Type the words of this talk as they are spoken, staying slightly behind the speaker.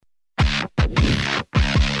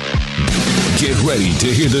Get ready to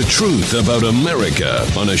hear the truth about America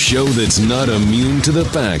on a show that's not immune to the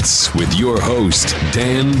facts with your host,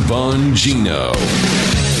 Dan Bongino.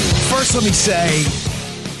 First, let me say,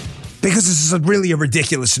 because this is really a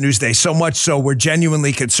ridiculous news day, so much so we're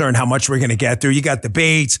genuinely concerned how much we're going to get through. You got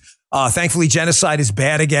debates. Thankfully, genocide is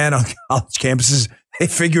bad again on college campuses. They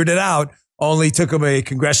figured it out. Only took them a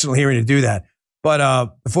congressional hearing to do that.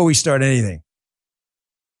 But before we start anything,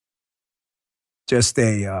 just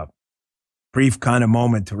a brief kind of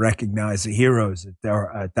moment to recognize the heroes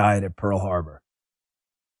that died at Pearl Harbor.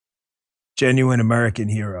 Genuine American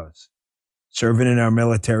heroes, serving in our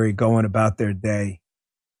military, going about their day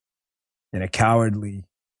in a cowardly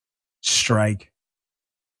strike.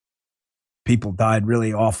 People died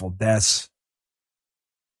really awful deaths,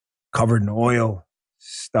 covered in oil,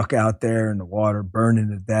 stuck out there in the water, burning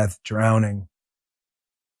to death, drowning.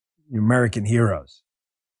 The American heroes.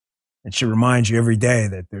 It should remind you every day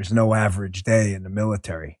that there's no average day in the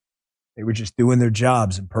military. They were just doing their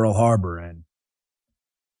jobs in Pearl Harbor, and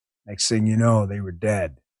next thing you know, they were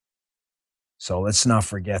dead. So let's not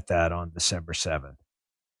forget that on December 7th.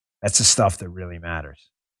 That's the stuff that really matters.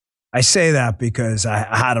 I say that because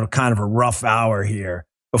I had a kind of a rough hour here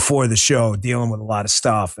before the show dealing with a lot of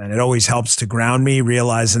stuff, and it always helps to ground me,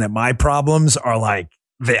 realizing that my problems are like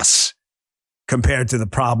this compared to the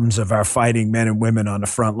problems of our fighting men and women on the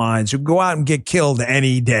front lines who go out and get killed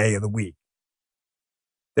any day of the week.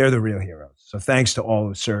 They're the real heroes. So thanks to all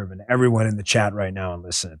who serve and everyone in the chat right now and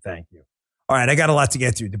listening. Thank you. All right, I got a lot to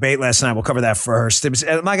get through. Debate last night. We'll cover that first.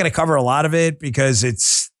 I'm not going to cover a lot of it because it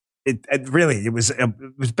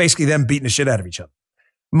was basically them beating the shit out of each other.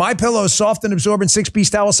 MyPillow, soft and absorbent 6-piece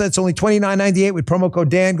towel sets, only $29.98 with promo code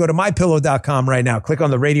Dan. Go to mypillow.com right now. Click on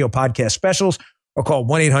the radio podcast specials or call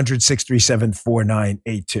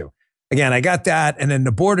 1-800-637-4982. Again, I got that. And then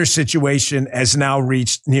the border situation has now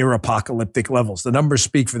reached near apocalyptic levels. The numbers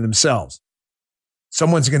speak for themselves.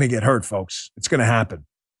 Someone's going to get hurt, folks. It's going to happen.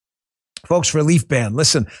 Folks, Relief Band.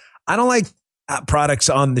 Listen, I don't like products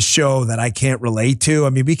on the show that I can't relate to. I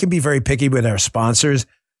mean, we can be very picky with our sponsors.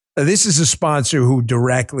 This is a sponsor who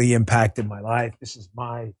directly impacted my life. This is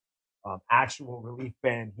my actual Relief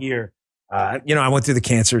Band here. I went through the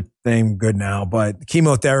cancer thing, good now, but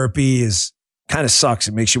chemotherapy kind of sucks.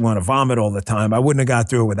 It makes you want to vomit all the time. I wouldn't have got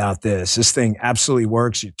through it without this. This thing absolutely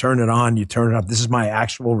works. You turn it on, you turn it up. This is my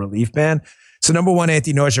actual Relief Band. It's the #1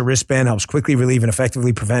 anti-nausea wristband, helps quickly relieve and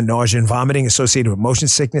effectively prevent nausea and vomiting associated with motion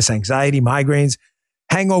sickness, anxiety, migraines,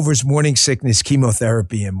 hangovers, morning sickness,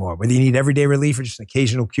 chemotherapy, and more. Whether you need everyday relief or just an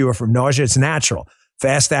occasional cure from nausea, it's natural.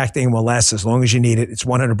 Fast-acting and will last as long as you need it. It's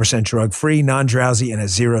 100% drug-free, non-drowsy, and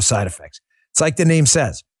has 0 side effects. It's like the name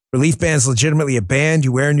says. Relief Band's legitimately a band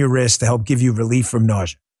you wear on your wrist to help give you relief from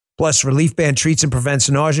nausea. Plus, Relief Band treats and prevents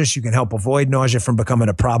nausea, so you can help avoid nausea from becoming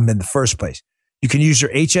a problem in the first place. You can use your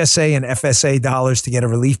HSA and FSA dollars to get a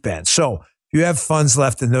Relief Band. So if you have funds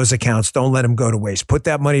left in those accounts, don't let them go to waste. Put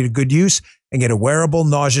that money to good use and get a wearable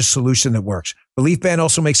nausea solution that works. Relief Band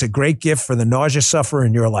also makes a great gift for the nausea sufferer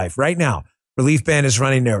in your life. Right now, Relief Band is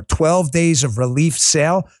running their 12 days of relief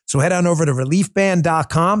sale. So head on over to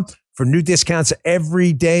reliefband.com for new discounts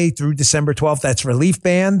every day through December 12th. That's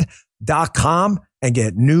reliefband.com and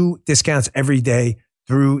get new discounts every day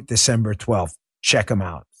through December 12th. Check them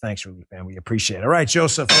out. Thanks, Relief Band. We appreciate it. All right,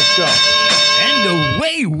 Joseph, let's go. And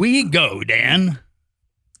away we go, Dan.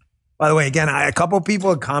 By the way, again, a couple of people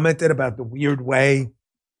have commented about the weird way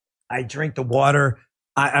I drink the water.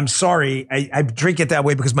 I'm sorry. I drink it that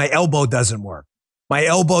way because my elbow doesn't work. My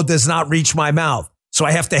elbow does not reach my mouth. So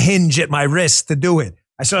I have to hinge at my wrist to do it.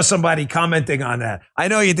 I saw somebody commenting on that. I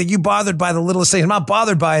know you think you bothered by the littlest things. I'm not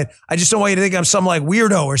bothered by it. I just don't want you to think I'm some like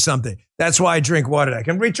weirdo or something. That's why I drink water. I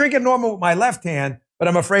can drink it normal with my left hand, but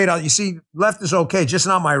I'm afraid you see, left is okay, just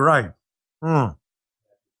not my right. Yeah,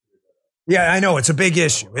 I know. It's a big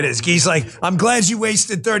issue. It is. He's like, I'm glad you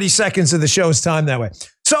wasted 30 seconds of the show's time that way.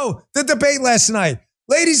 So the debate last night.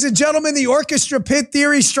 Ladies and gentlemen, the orchestra pit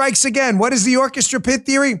theory strikes again. What is the orchestra pit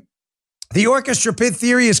theory? The orchestra pit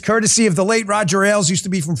theory is courtesy of the late Roger Ailes, used to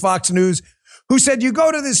be from Fox News, who said, you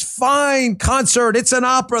go to this fine concert, it's an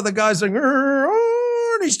opera, the guy's like,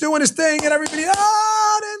 and he's doing his thing, and everybody,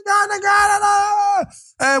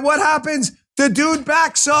 and what happens? The dude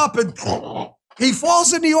backs up, and he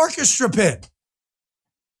falls in the orchestra pit.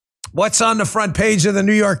 What's on the front page of the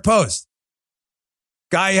New York Post?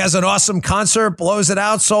 Guy has an awesome concert, blows it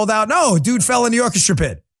out, sold out. No, dude fell in the orchestra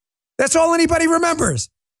pit. That's all anybody remembers.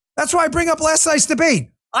 That's why I bring up last night's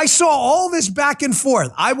debate. I saw all this back and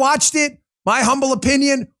forth. I watched it. My humble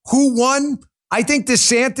opinion, who won? I think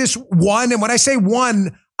DeSantis won. And when I say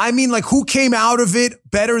won, I mean like who came out of it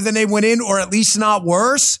better than they went in, or at least not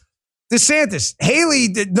worse. DeSantis, Haley,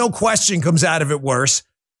 no question, comes out of it worse.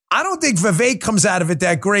 I don't think Vivek comes out of it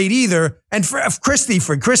that great either. And for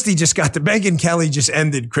Christie just got to Megyn Kelly just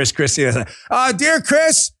ended Chris Christie. Dear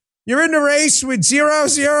Chris, you're in the race with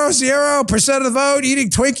 0.000% of the vote, eating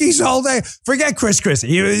Twinkies all day. Forget Chris Christie.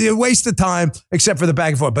 You waste of time except for the back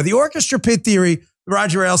and forth. But the orchestra pit theory,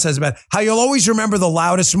 Roger Ailes says about how you'll always remember the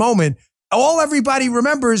loudest moment. All everybody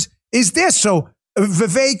remembers is this. So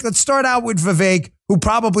Vivek, let's start out with Vivek, who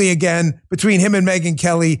probably, again, between him and Megyn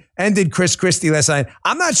Kelly, ended Chris Christie last night.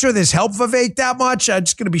 I'm not sure this helped Vivek that much. I'm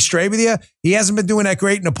just going to be straight with you. He hasn't been doing that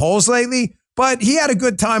great in the polls lately, but he had a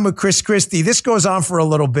good time with Chris Christie. This goes on for a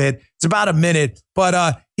little bit. It's about a minute,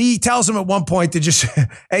 but he tells him at one point to just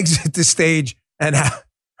exit the stage and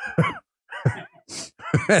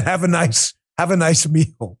have a nice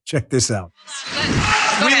meal. Check this out.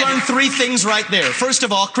 We learned three things right there. First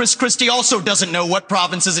of all, Chris Christie also doesn't know what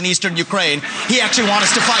provinces in eastern Ukraine he actually wants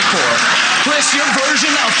us to fight for. Chris, your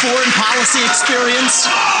version of foreign policy experience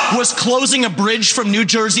was closing a bridge from New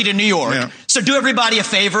Jersey to New York. Yeah. So do everybody a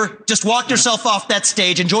favor. Just walk yourself off that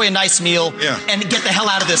stage, enjoy a nice meal, and get the hell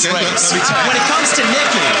out of this race. When it comes to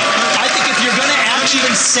Nikki, I think if you're going to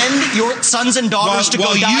actually send your sons and daughters to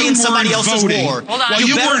go die in somebody else's war,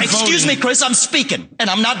 you better, excuse me, Chris, I'm speaking, and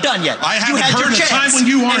I'm not done yet. You had your chance, and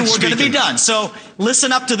we're going to be done. So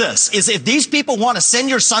listen up to this, is if these people want to send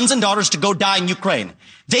your sons and daughters to go die in Ukraine,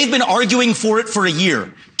 they've been arguing for it for a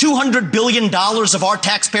year. $200 billion of our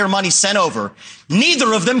taxpayer money sent over.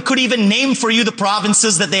 Neither of them could even name for you the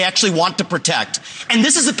provinces that they actually want to protect. And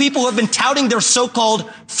this is the people who have been touting their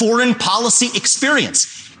so-called foreign policy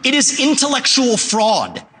experience. It is intellectual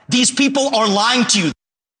fraud. These people are lying to you.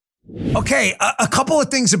 Okay, a couple of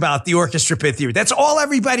things about the orchestra pit theory. That's all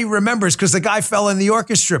everybody remembers because the guy fell in the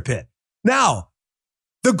orchestra pit. Now,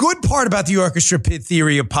 the good part about the orchestra pit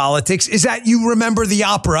theory of politics is that you remember the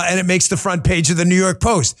opera and it makes the front page of the New York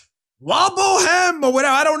Post. La Boheme or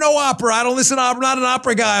whatever. I don't know opera. I don't listen to opera. I'm not an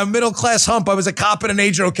opera guy. I'm a middle-class hump. I was a cop and an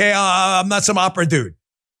agent, okay? I'm not some opera dude.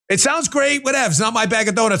 It sounds great, whatever. It's not my bag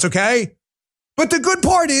of donuts, okay? But the good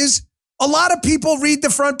part is a lot of people read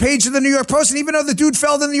the front page of the New York Post, and even though the dude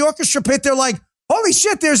fell in the orchestra pit, they're like, holy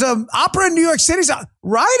shit, there's an opera in New York City.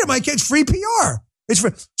 Right? Am I getting free PR? It's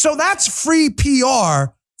free. So that's free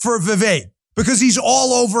PR for Vivek because he's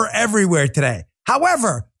all over everywhere today.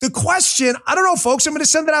 However, the question, I don't know, folks, I'm going to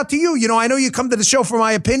send it out to you. You know, I know you come to the show for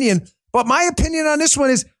my opinion, but my opinion on this one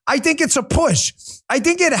is I think it's a push. I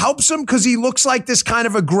think it helps him because he looks like this kind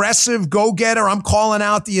of aggressive go-getter. I'm calling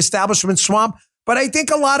out the establishment swamp. But I think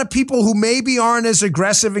a lot of people who maybe aren't as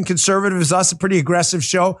aggressive and conservative as us, a pretty aggressive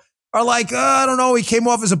show, are like, I don't know, he came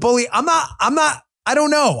off as a bully. I don't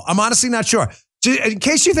know. I'm honestly not sure. In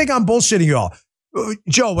case you think I'm bullshitting you all,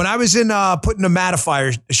 Joe, when I was in putting a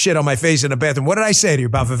mattifier shit on my face in the bathroom, what did I say to you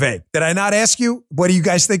about Vivek? Did I not ask you? What do you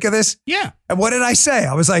guys think of this? Yeah. And what did I say?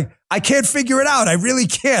 I was like, I can't figure it out. I really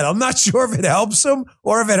can't. I'm not sure if it helps him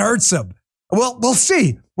or if it hurts him. Well, we'll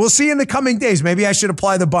see. We'll see in the coming days. Maybe I should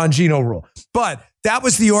apply the Bongino rule. But that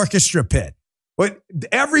was the orchestra pit. But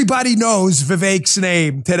everybody knows Vivek's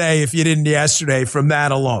name today, if you didn't yesterday, from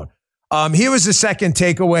that alone. Here was the second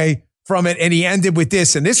takeaway from it, and he ended with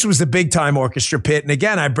this, and this was the big-time orchestra pit. And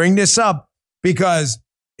again, I bring this up because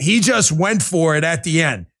he just went for it at the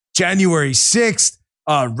end. January 6th,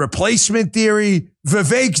 replacement theory.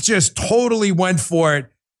 Vivek just totally went for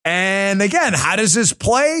it. And again, how does this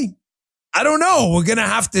play? I don't know. We're going to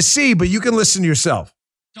have to see, but you can listen yourself.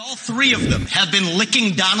 All three of them have been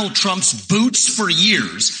licking Donald Trump's boots for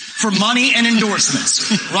years for money and endorsements.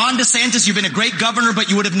 Ron DeSantis, you've been a great governor, but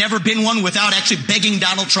you would have never been one without actually begging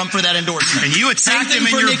Donald Trump for that endorsement. And you attacked him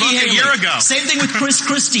in your book a year ago. Same thing with Chris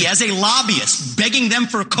Christie as a lobbyist, begging them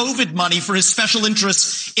for COVID money for his special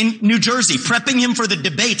interests in New Jersey, prepping him for the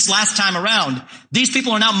debates last time around. These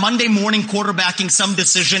people are now Monday morning quarterbacking some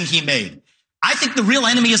decision he made. I think the real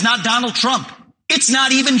enemy is not Donald Trump. It's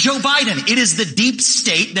not even Joe Biden. It is the deep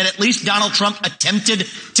state that at least Donald Trump attempted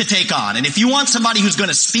to take on. And if you want somebody who's going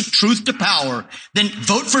to speak truth to power, then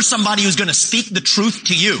vote for somebody who's going to speak the truth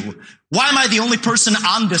to you. Why am I the only person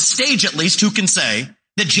on the stage, at least, who can say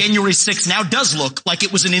that January 6th now does look like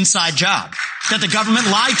it was an inside job? That the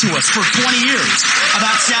government lied to us for 20 years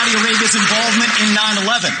about Saudi Arabia's involvement in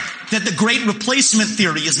 9/11? That the Great Replacement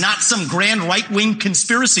theory is not some grand right-wing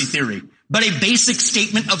conspiracy theory, but a basic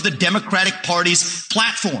statement of the Democratic Party's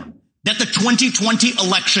platform. That the 2020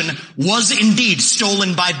 election was indeed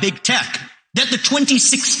stolen by big tech. That the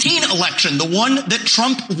 2016 election, the one that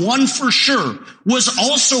Trump won for sure, was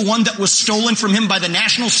also one that was stolen from him by the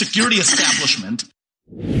national security establishment.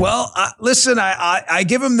 Well, listen, I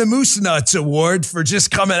give him the Moose Nuts Award for just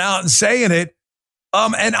coming out and saying it.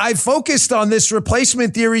 And I focused on this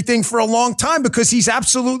replacement theory thing for a long time because he's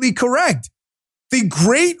absolutely correct. The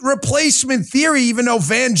great replacement theory, even though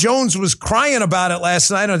Van Jones was crying about it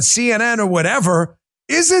last night on CNN or whatever,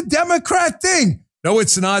 is a Democrat thing. No,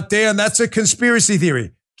 it's not, Dan. That's a conspiracy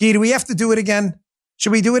theory. Gee, do we have to do it again?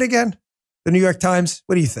 Should we do it again? The New York Times?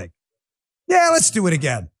 What do you think? Yeah, let's do it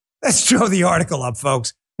again. Let's throw the article up,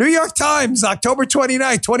 folks. New York Times, October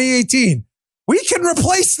 29, 2018. We can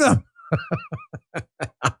replace them.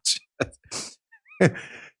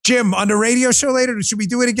 Jim, on the radio show later, should we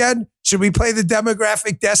do it again? Should we play the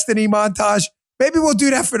demographic destiny montage? Maybe we'll do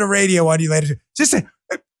that for the radio on you later. Just say,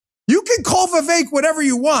 you can call Vivek whatever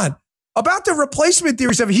you want about the replacement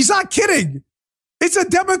theory stuff. He's not kidding. It's a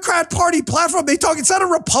Democrat Party platform. They talk, it's not a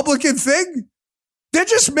Republican thing. They're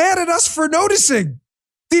just mad at us for noticing.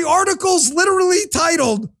 The article's literally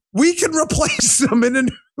titled, "We Can Replace Them" in the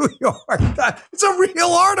New York Times. It's a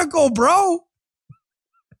real article, bro.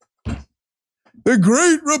 The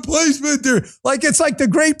great replacement theory. Like, it's like the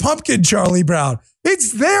great pumpkin, Charlie Brown.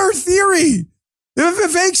 It's their theory.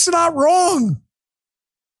 Vivek's not wrong.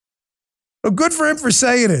 Well, good for him for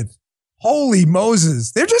saying it. Holy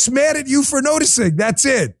Moses. They're just mad at you for noticing. That's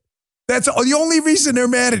it. That's the only reason they're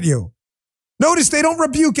mad at you. Notice they don't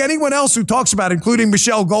rebuke anyone else who talks about it, including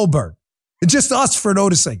Michelle Goldberg. It's just us for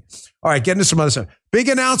noticing. All right, get into some other stuff. Big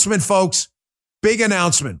announcement, folks. Big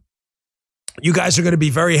announcement. You guys are going to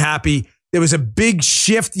be very happy. There was a big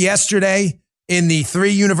shift yesterday in the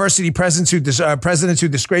 3 university presidents who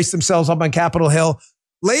disgraced themselves up on Capitol Hill.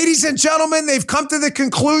 Ladies and gentlemen, they've come to the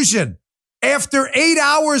conclusion after 8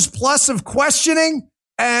 hours plus of questioning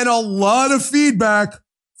and a lot of feedback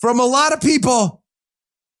from a lot of people.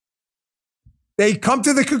 They come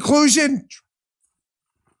to the conclusion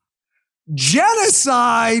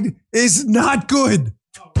genocide is not good.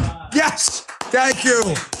 Yes. Thank you.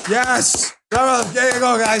 Yes. There you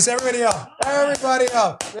go, guys. Everybody up. Everybody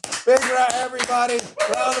up. Big round, everybody.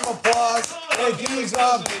 Round of applause. Hey, geez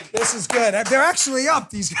up. This is good. They're actually up.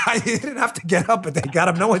 These guys, they didn't have to get up, but they got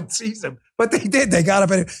up. No one sees them, but they did. They got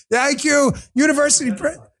up. Thank you. University.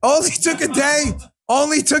 Only took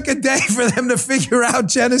a day for them to figure out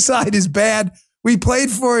genocide is bad. We played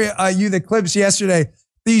for you the clips yesterday.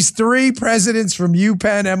 These 3 presidents from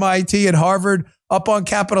UPenn, MIT, and Harvard up on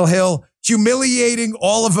Capitol Hill, humiliating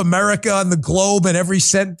all of America and the globe and every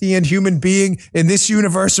sentient human being in this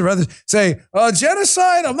universe or others. Say,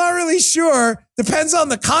 genocide, I'm not really sure. Depends on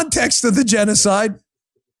the context of the genocide.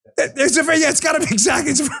 It's got to be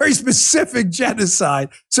exactly, it's a very specific genocide.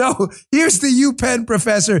 So here's the UPenn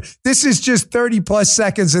professor. This is just 30 plus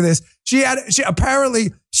seconds of this. She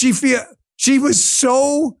was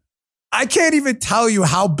so, I can't even tell you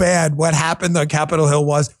how bad what happened on Capitol Hill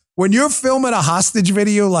was. When you're filming a hostage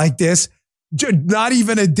video like this, not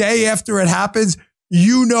even a day after it happens,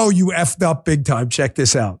 you know you effed up big time. Check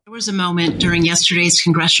this out. There was a moment during yesterday's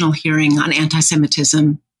congressional hearing on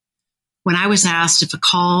anti-Semitism when I was asked if a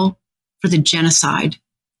call for the genocide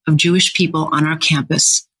of Jewish people on our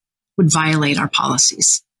campus would violate our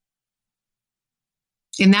policies.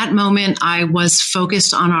 In that moment, I was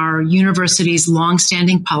focused on our university's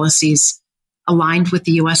longstanding policies aligned with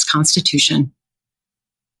the U.S. Constitution,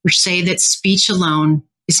 which say that speech alone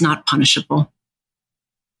is not punishable.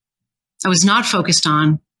 I was not focused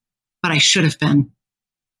on, but I should have been,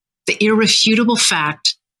 the irrefutable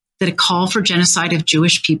fact that a call for genocide of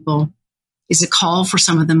Jewish people is a call for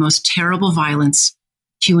some of the most terrible violence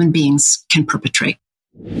human beings can perpetrate.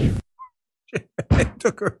 That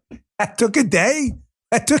took a day?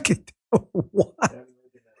 That took it. What?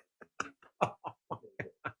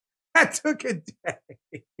 That took a day.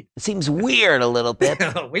 It seems weird a little bit.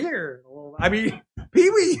 Weird. I mean,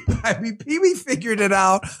 Pee-wee figured it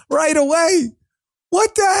out right away.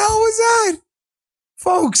 What the hell was that?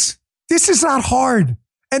 Folks, this is not hard.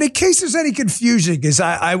 And in case there's any confusion, because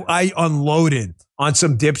I unloaded on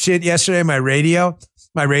some dipshit yesterday, my radio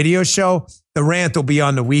show. The rant will be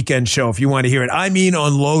on the weekend show if you want to hear it. I mean,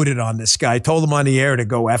 unloaded on this guy. I told him on the air to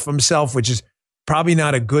go F himself, which is probably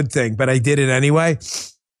not a good thing, but I did it anyway.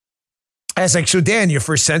 I was like, so Dan, you're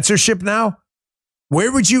for censorship now? What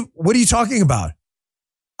are you talking about?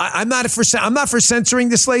 I'm not for censoring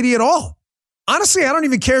this lady at all. Honestly, I don't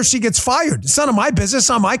even care if she gets fired. It's none of my business,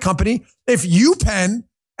 not my company. If UPenn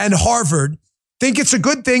and Harvard think it's a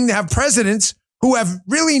good thing to have presidents who have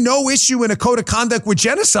really no issue in a code of conduct with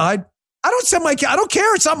genocide, I don't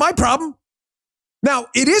care. It's not my problem. Now,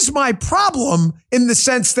 it is my problem in the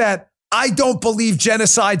sense that I don't believe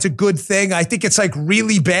genocide's a good thing. I think it's like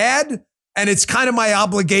really bad. And it's kind of my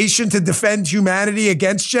obligation to defend humanity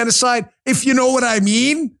against genocide, if you know what I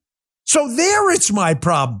mean. So there it's my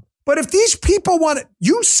problem. But if these people want it,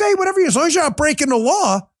 you say whatever you, as long as you're not breaking the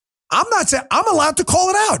law, I'm not saying, I'm allowed to call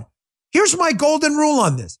it out. Here's my golden rule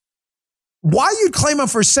on this. Why you'd claim I'm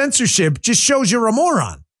for censorship just shows you're a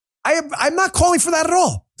moron. I'm not calling for that at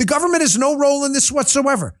all. The government has no role in this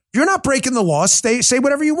whatsoever. If you're not breaking the law, say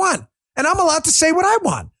whatever you want. And I'm allowed to say what I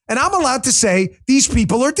want. And I'm allowed to say these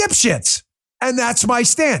people are dipshits. And that's my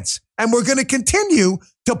stance. And we're going to continue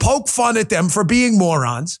to poke fun at them for being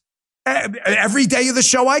morons every day of the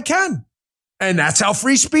show I can. And that's how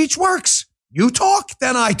free speech works. You talk,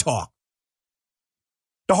 then I talk.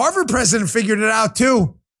 The Harvard president figured it out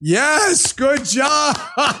too. Yes, good job.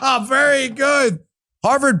 Very good.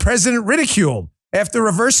 Harvard president ridiculed after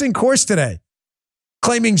reversing course today,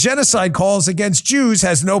 claiming genocide calls against Jews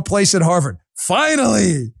has no place at Harvard.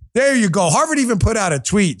 Finally, there you go. Harvard even put out a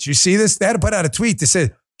tweet. You see this? They had to put out a tweet that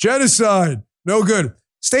said, genocide, no good.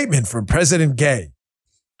 Statement from President Gay.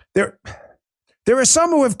 There are some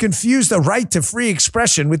who have confused the right to free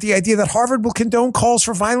expression with the idea that Harvard will condone calls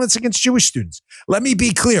for violence against Jewish students. Let me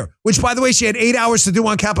be clear, which, by the way, she had 8 hours to do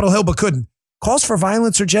on Capitol Hill but couldn't. Calls for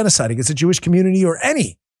violence or genocide against the Jewish community or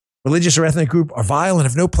any religious or ethnic group are vile and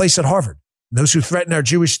have no place at Harvard. And those who threaten our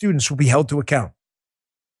Jewish students will be held to account.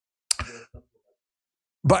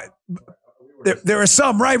 But there are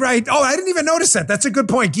some, right. Oh, I didn't even notice that. That's a good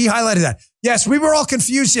point. Guy highlighted that. Yes, we were all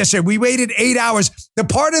confused yesterday. We waited 8 hours. The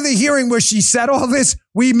part of the hearing where she said all this,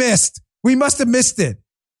 we missed. We must have missed it.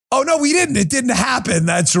 Oh, no, we didn't. It didn't happen.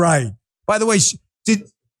 That's right. By the way,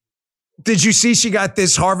 did you see she got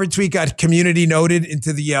this Harvard tweet got community noted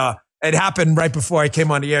into the, it happened right before I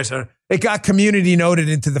came on the air. So it got community noted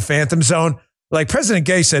into the Phantom Zone. Like President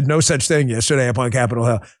Gay said no such thing yesterday up on Capitol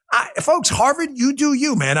Hill. Folks, Harvard, you do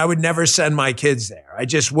you, man. I would never send my kids there. I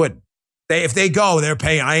just wouldn't. If they go, they're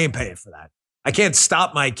paying. I ain't paying for that. I can't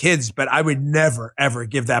stop my kids, but I would never, ever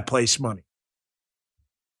give that place money.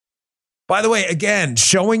 By the way, again,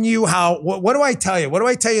 showing you how, what do I tell you? What do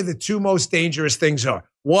I tell you the two most dangerous things are?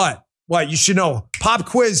 What? You should know. Pop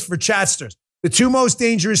quiz for chatsters. The two most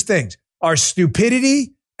dangerous things are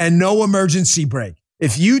stupidity and no emergency brake.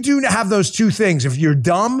 If you do have those two things, if you're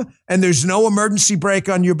dumb and there's no emergency brake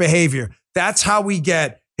on your behavior, that's how we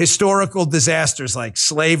get historical disasters like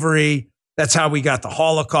slavery. That's how we got the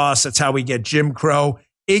Holocaust. That's how we get Jim Crow.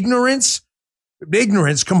 Ignorance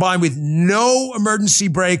combined with no emergency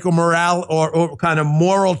brake or morale or kind of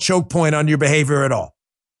moral choke point on your behavior at all.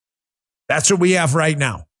 That's what we have right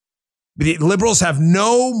now. The liberals have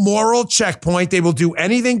no moral checkpoint. They will do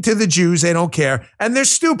anything to the Jews. They don't care. And they're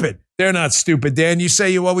stupid. They're not stupid, Dan. You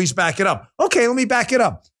say you always back it up. Okay, let me back it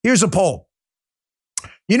up. Here's a poll.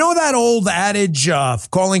 You know that old adage of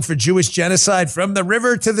calling for Jewish genocide from the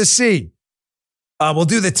river to the sea? We'll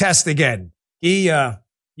do the test again. You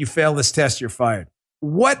fail this test, you're fired.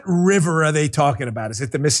 What river are they talking about? Is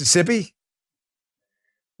it the Mississippi?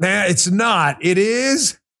 Nah, it's not. It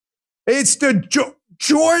is. It's the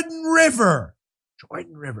Jordan River.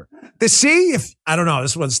 Jordan River. The sea, I don't know,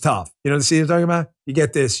 this one's tough. You know the sea I'm talking about? You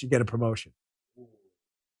get this, you get a promotion.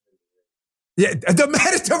 Yeah, the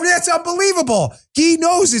Mediterranean, that's unbelievable. He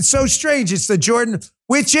knows it's so strange. It's the Jordan,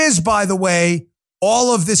 which is, by the way,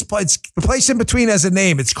 all of this place, the place in between has a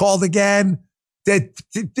name. It's called again, he's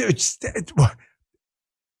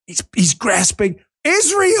grasping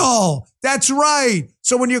Israel. That's right.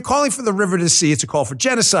 So when you're calling for the river to sea, it's a call for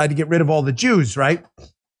genocide to get rid of all the Jews, right?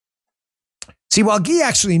 See, while Guy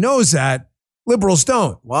actually knows that, liberals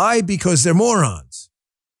don't. Why? Because they're morons.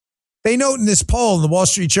 They note in this poll in the Wall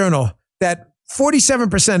Street Journal that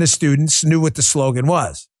 47% of students knew what the slogan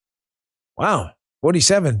was. Wow,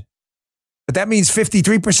 47. But that means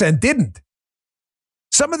 53% didn't.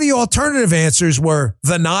 Some of the alternative answers were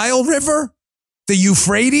the Nile River, the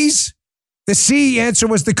Euphrates, the sea answer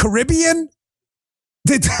was the Caribbean,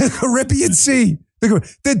 the Caribbean Sea,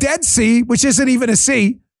 the Dead Sea, which isn't even a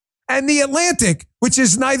sea, and the Atlantic, which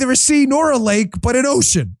is neither a sea nor a lake, but an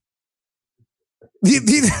ocean.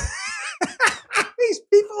 These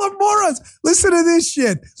people are morons. Listen to this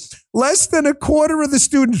shit. Less than a quarter of the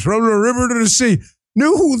students from the river to the sea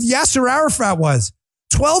knew who Yasser Arafat was.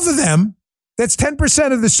 12 of them, that's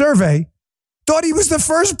 10% of the survey, thought he was the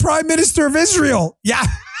first prime minister of Israel. Yeah.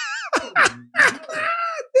 Dude,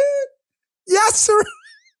 Yasser.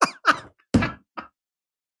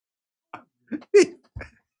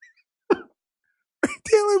 We're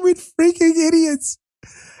dealing with freaking idiots.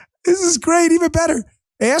 This is great. Even better.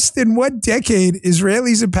 Asked in what decade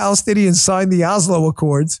Israelis and Palestinians signed the Oslo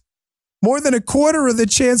Accords, more than a quarter of the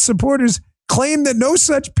chance supporters claimed that no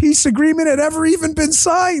such peace agreement had ever even been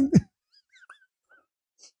signed.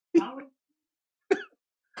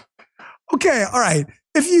 Okay, all right.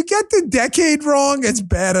 if you get the decade wrong, it's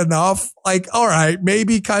bad enough. Like, all right,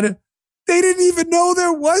 maybe kind of, they didn't even know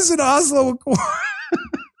there was an Oslo Accord.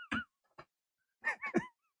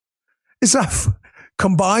 It's not,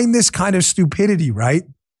 combine this kind of stupidity, right,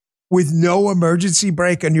 with no emergency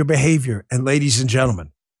brake on your behavior. And ladies and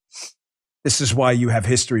gentlemen, this is why you have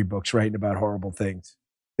history books writing about horrible things.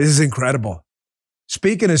 This is incredible.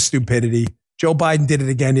 Speaking of stupidity, Joe Biden did it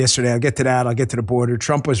again yesterday. I'll get to that. I'll get to the border.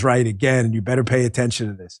 Trump was right again, and you better pay attention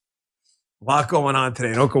to this. A lot going on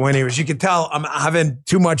today. Don't go anywhere. As you can tell, I'm having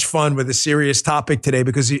too much fun with a serious topic today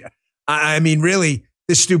because, I mean, really,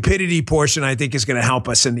 the stupidity portion, I think, is going to help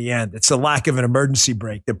us in the end. It's the lack of an emergency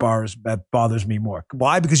brake that bothers me more.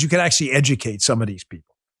 Why? Because you can actually educate some of these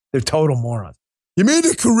people. They're total morons. You mean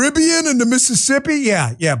the Caribbean and the Mississippi?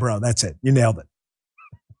 Yeah, bro. That's it. You nailed it.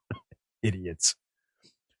 Idiots.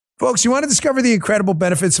 Folks, you want to discover the incredible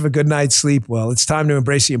benefits of a good night's sleep? Well, it's time to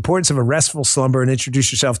embrace the importance of a restful slumber and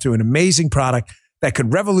introduce yourself to an amazing product that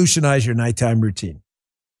could revolutionize your nighttime routine.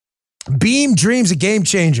 Beam Dream's a game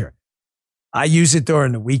changer. I use it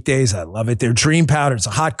during the weekdays. I love it. Their Dream Powder, it's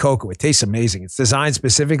a hot cocoa. It tastes amazing. It's designed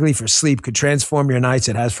specifically for sleep, could transform your nights.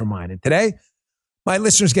 It has for mine. And today, my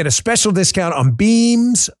listeners get a special discount on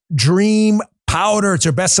Beam's Dream Powder. It's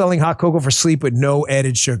their best-selling hot cocoa for sleep with no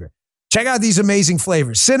added sugar. Check out these amazing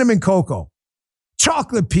flavors: cinnamon cocoa,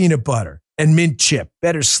 chocolate peanut butter, and mint chip.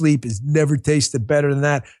 Better sleep has never tasted better than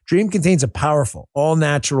that. Dream contains a powerful,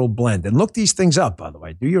 all-natural blend. And look these things up, by the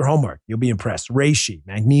way. Do your homework. You'll be impressed. Reishi,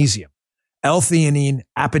 magnesium, L-theanine,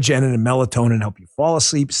 apigenin, and melatonin help you fall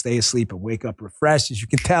asleep, stay asleep, and wake up refreshed. As you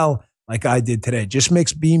can tell, like I did today, just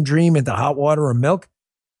mix Beam Dream into hot water or milk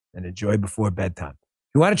and enjoy before bedtime.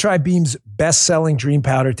 If you want to try Beam's best-selling Dream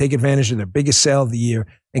Powder, take advantage of their biggest sale of the year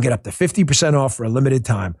and get up to 50% off for a limited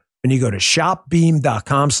time when you go to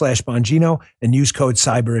shopbeam.com/Bongino and use code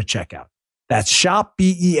CYBER at checkout. That's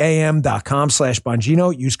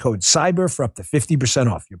shopbeam.com/Bongino. Use code CYBER for up to 50%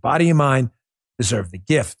 off. Your body and mind deserve the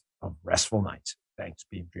gift of restful nights. Thanks,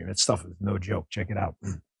 Beam Dream. That stuff is no joke. Check it out.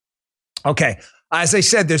 Okay. As I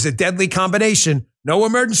said, there's a deadly combination. No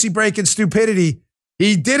emergency brake and stupidity.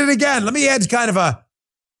 He did it again. Let me add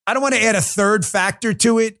I don't want to add a third factor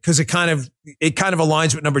to it because it kind of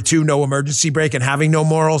aligns with number 2, no emergency brake and having no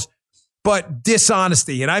morals, but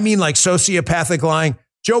dishonesty. And I mean like sociopathic lying.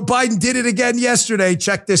 Joe Biden did it again yesterday.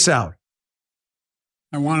 Check this out.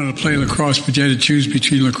 I wanted to play lacrosse, but you had to choose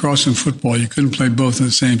between lacrosse and football. You couldn't play both in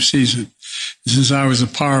the same season. Since I was a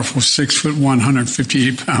powerful 6'1",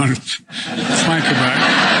 158-pound flankerback,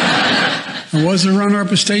 I was the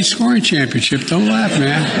runner-up a state scoring championship. Don't laugh,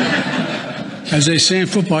 man. As they say in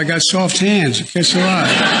football, I got soft hands. Guess a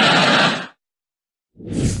lot.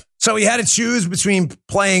 So he had to choose between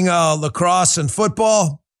playing lacrosse and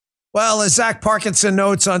football. Well, as Zach Parkinson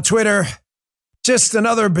notes on Twitter, just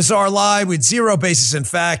another bizarre lie with zero basis in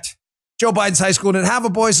fact. Joe Biden's high school didn't have a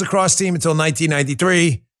boys lacrosse team until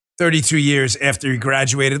 1993, 32 years after he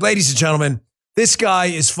graduated. Ladies and gentlemen, this guy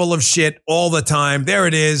is full of shit all the time. There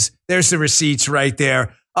it is. There's the receipts right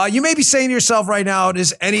there. You may be saying to yourself right now,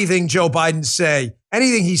 does anything Joe Biden say,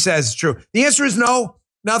 anything he says is true? The answer is no.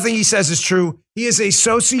 Nothing he says is true. He is a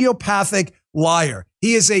sociopathic liar.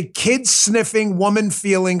 He is a kid-sniffing,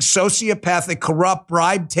 woman-feeling, sociopathic, corrupt,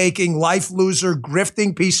 bribe-taking, life-loser,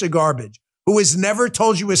 grifting piece of garbage who has never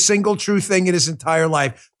told you a single true thing in his entire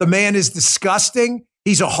life. The man is disgusting.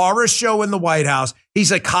 He's a horror show in the White House.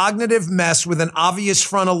 He's a cognitive mess with an obvious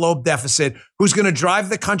frontal lobe deficit who's going to drive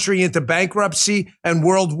the country into bankruptcy and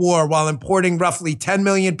world war while importing roughly 10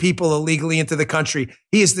 million people illegally into the country.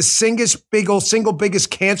 He is the single biggest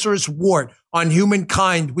cancerous wart on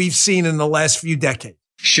humankind we've seen in the last few decades.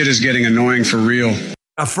 Shit is getting annoying for real.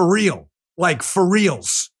 For real. Like for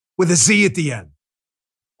reals with a Z at the end.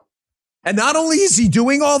 And not only is he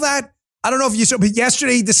doing all that, I don't know if you saw, but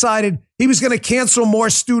yesterday he decided he was going to cancel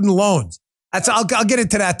more student loans. I'll get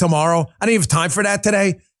into that tomorrow. I don't have time for that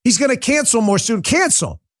today. He's going to cancel more student.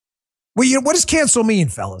 Cancel. Well, what does cancel mean,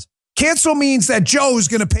 fellas? Cancel means that Joe's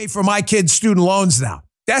going to pay for my kids' student loans now.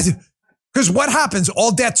 Because what happens?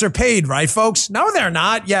 All debts are paid, right, folks? No, they're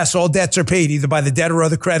not. Yes, all debts are paid either by the debtor or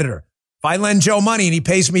the creditor. If I lend Joe money and he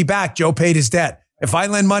pays me back, Joe paid his debt. If I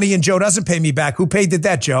lend money and Joe doesn't pay me back, who paid the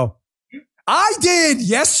debt, Joe? I did.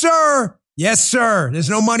 Yes, sir. Yes, sir. There's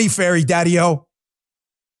no money fairy, daddy-o.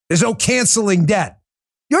 There's no canceling debt.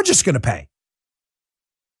 You're just going to pay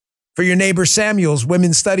for your neighbor Samuel's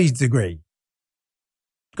women's studies degree.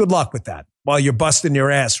 Good luck with that while you're busting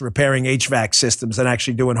your ass repairing HVAC systems and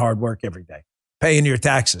actually doing hard work every day, paying your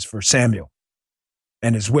taxes for Samuel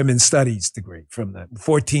and his women's studies degree from the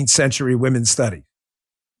 14th century women's studies.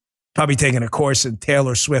 Probably taking a course in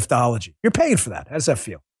Taylor Swiftology. You're paying for that. How does that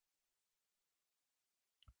feel?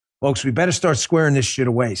 Folks, we better start squaring this shit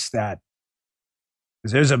away, stat.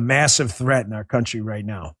 Because there's a massive threat in our country right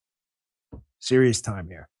now. Serious time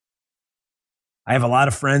here. I have a lot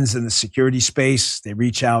of friends in the security space. They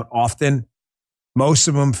reach out often. Most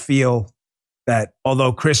of them feel that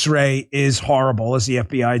although Chris Wray is horrible as the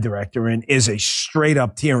FBI director and is a straight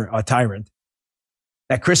up tyrant,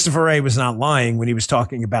 that Christopher Wray was not lying when he was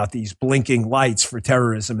talking about these blinking lights for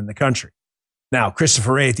terrorism in the country. Now,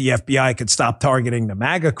 Christopher Wray at the FBI could stop targeting the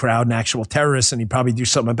MAGA crowd and actual terrorists, and he'd probably do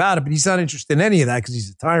something about it, but he's not interested in any of that because he's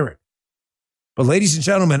a tyrant. But ladies and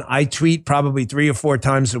gentlemen, I tweet probably 3 or 4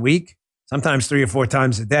 times a week, sometimes 3 or 4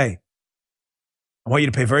 times a day. I want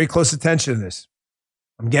you to pay very close attention to this.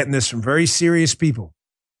 I'm getting this from very serious people.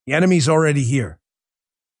 The enemy's already here.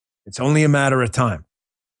 It's only a matter of time.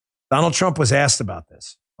 Donald Trump was asked about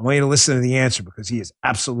this. I want you to listen to the answer because he is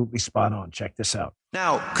absolutely spot on. Check this out.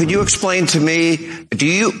 Now, could you explain to me,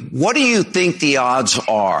 what do you think the odds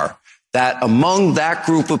are that among that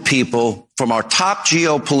group of people from our top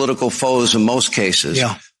geopolitical foes in most cases,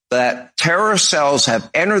 that terrorist cells have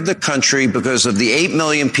entered the country because of the 8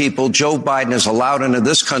 million people Joe Biden has allowed into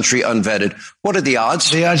this country unvetted? What are the odds?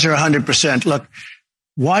 The odds are 100%. Look,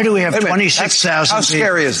 why do we have 26,000? How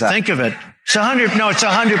scary is that? Think of it. It's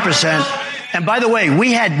 100%. And by the way,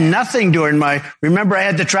 we had nothing remember I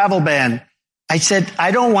had the travel ban. I said,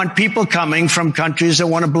 I don't want people coming from countries that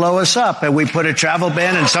want to blow us up. And we put a travel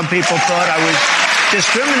ban, and some people thought I was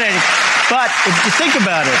discriminating. But if you think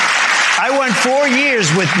about it, I went 4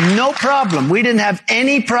 years with no problem. We didn't have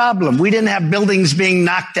any problem. We didn't have buildings being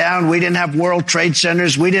knocked down. We didn't have World Trade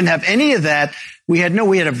Centers. We didn't have any of that. We had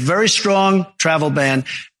a very strong travel ban.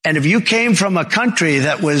 And if you came from a country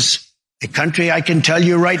that was a country, I can tell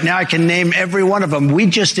you right now, I can name every one of them. We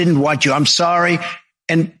just didn't want you. I'm sorry.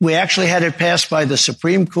 And we actually had it passed by the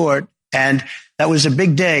Supreme Court. And that was a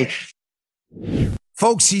big day.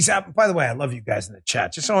 Folks, he's out. By the way, I love you guys in the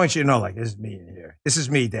chat. Just so I want you to know, this is me in here. This is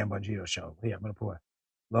me, Dan Bongino Show. Yeah, I'm going to put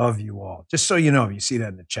love you all. Just so you know, you see that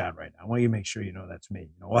in the chat right now. I want you to make sure you know that's me.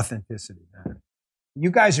 Authenticity, man.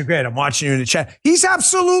 You guys are great. I'm watching you in the chat. He's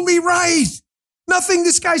absolutely right. Nothing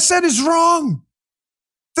this guy said is wrong.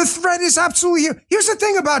 The threat is absolutely here. Here's the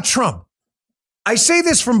thing about Trump. I say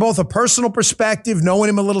this from both a personal perspective, knowing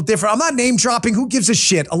him a little different. I'm not name dropping. Who gives a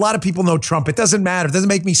shit? A lot of people know Trump. It doesn't matter. It doesn't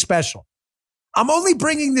make me special. I'm only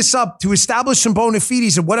bringing this up to establish some bona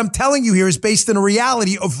fides. And what I'm telling you here is based on a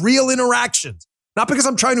reality of real interactions. Not because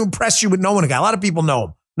I'm trying to impress you with knowing a guy. A lot of people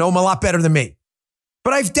know him a lot better than me.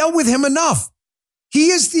 But I've dealt with him enough.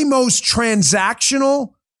 He is the most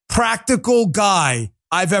transactional, practical guy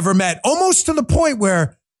I've ever met. Almost to the point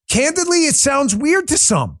where, candidly, it sounds weird to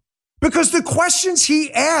some. Because the questions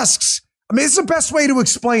he asks, it's the best way to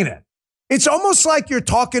explain it. It's almost like you're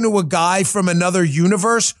talking to a guy from another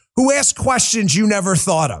universe who asks questions you never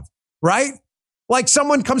thought of, right? Like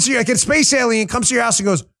someone comes to you, like a space alien comes to your house and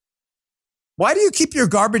goes, why do you keep your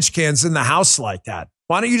garbage cans in the house like that?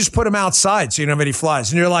 Why don't you just put them outside so you don't have any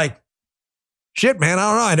flies? And you're like, shit, man, I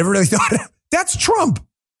don't know. I never really thought of that. That's Trump.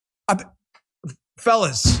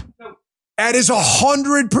 Fellas, that is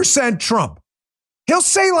 100% Trump. He'll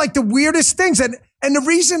say the weirdest things. And the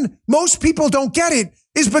reason most people don't get it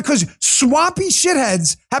is because swampy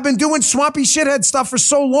shitheads have been doing swampy shithead stuff for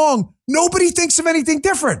so long, nobody thinks of anything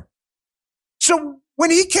different. So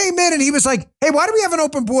when he came in and he was like, hey, why do we have an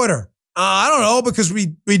open border? I don't know, because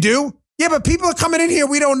we do. Yeah, but people are coming in here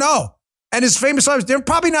we don't know. And his famous line was, they're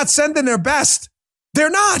probably not sending their best.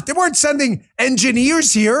 They're not. They weren't sending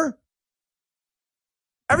engineers here.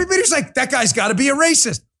 Everybody's like, that guy's got to be a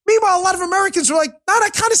racist. Meanwhile, a lot of Americans were like, no,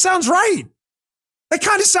 that kind of sounds right. That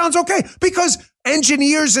kind of sounds okay. Because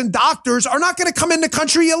engineers and doctors are not going to come in the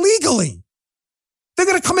country illegally. They're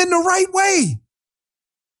going to come in the right way.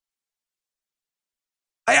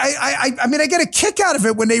 I get a kick out of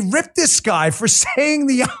it when they rip this guy for saying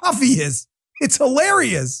the obvious. It's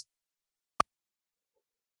hilarious.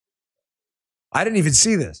 I didn't even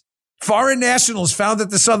see this. Foreign nationals found at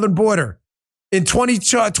the southern border in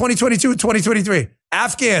 2022 and 2023.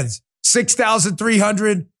 Afghans,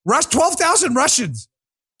 6,300. 12,000 Russians.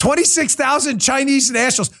 26,000 Chinese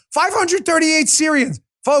nationals. 538 Syrians.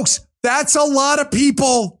 Folks, that's a lot of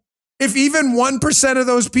people. If even 1% of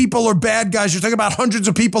those people are bad guys, you're talking about hundreds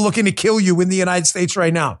of people looking to kill you in the United States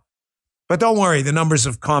right now. But don't worry, the numbers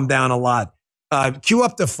have calmed down a lot. Cue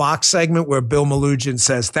up the Fox segment where Bill Melugin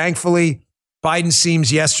says, thankfully, Biden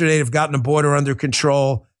seems yesterday to have gotten the border under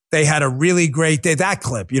control. They had a really great day. That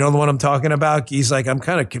clip, you know the one I'm talking about? He's like, I'm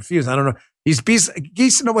kind of confused. I don't know. He's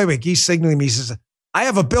signaling me. He says, I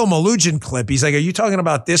have a Bill Melugin clip. He's like, are you talking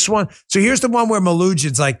about this one? So here's the one where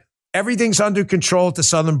Melugin's like, everything's under control at the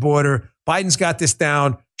southern border. Biden's got this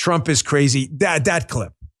down. Trump is crazy. That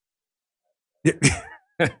clip.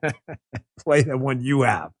 Play the one you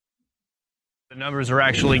have. The numbers are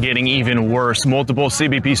actually getting even worse. Multiple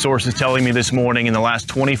CBP sources telling me this morning in the last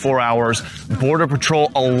 24 hours, Border Patrol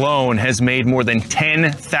alone has made more than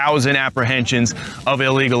 10,000 apprehensions of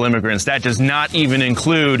illegal immigrants. That does not even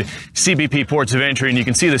include CBP ports of entry. And you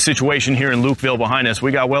can see the situation here in Lukeville behind us.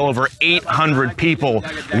 We got well over 800 people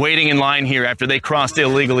waiting in line here after they crossed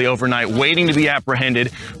illegally overnight, waiting to be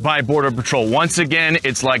apprehended by Border Patrol. Once again,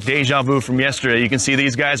 it's like deja vu from yesterday. You can see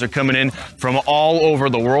these guys are coming in from all over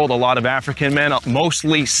the world, a lot of African men,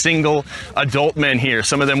 mostly single adult men here.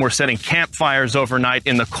 Some of them were setting campfires overnight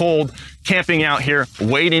in the cold, camping out here,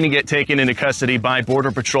 waiting to get taken into custody by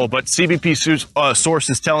Border Patrol. But CBP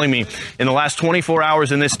sources telling me in the last 24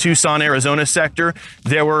 hours in this Tucson, Arizona sector,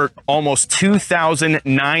 there were almost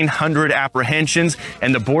 2,900 apprehensions,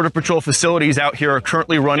 and the Border Patrol facilities out here are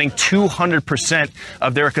currently running 200%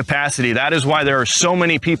 of their capacity. That is why there are so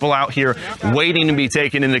many people out here waiting to be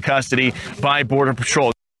taken into custody by Border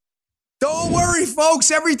Patrol. Don't worry,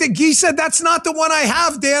 folks. Everything he said, that's not the one I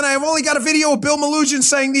have, Dan. I've only got a video of Bill Melugin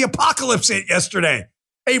saying the apocalypse hit yesterday.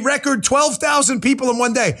 A record 12,000 people in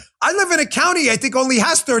one day. I live in a county I think only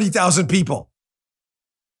has 30,000 people.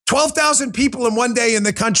 12,000 people in one day in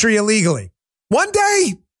the country illegally. One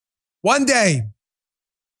day. One day.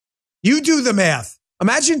 You do the math.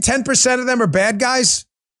 Imagine 10% of them are bad guys.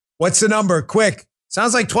 What's the number? Quick.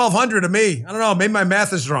 Sounds like 1,200 to me. I don't know. Maybe my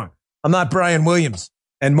math is wrong. I'm not Brian Williams.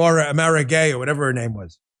 And Mara Gay or whatever her name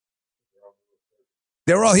was.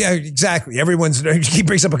 They're all, yeah, exactly. He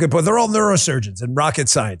brings up a good point. They're all neurosurgeons and rocket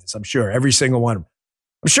scientists, I'm sure. Every single one of them.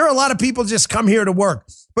 I'm sure a lot of people just come here to work.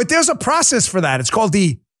 But there's a process for that. It's called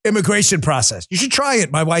the immigration process. You should try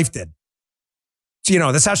it. My wife did.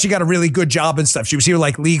 So, that's how she got a really good job and stuff. She was here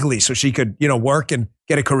like legally so she could, work and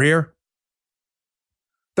get a career.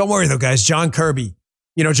 Don't worry though, guys. John Kirby,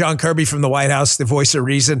 John Kirby from the White House, the voice of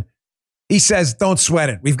reason. He says, don't sweat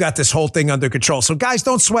it. We've got this whole thing under control. So, guys,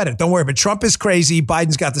 don't sweat it. Don't worry. But Trump is crazy.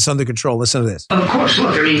 Biden's got this under control. Listen to this. Of course.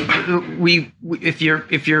 Look, I mean, if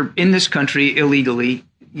you're in this country illegally,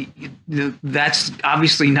 that's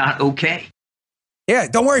obviously not okay. Yeah,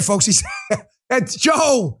 don't worry, folks. He said,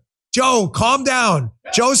 Joe, calm down.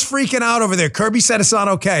 Joe's freaking out over there. Kirby said it's not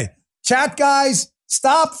okay. Chat guys,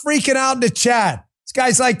 stop freaking out in the chat. This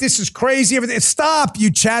guy's like, this is crazy. Everything. Stop,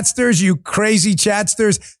 you chatsters, you crazy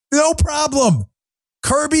chatsters. No problem.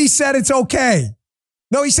 Kirby said it's okay.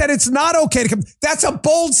 No, he said it's not okay to come. That's a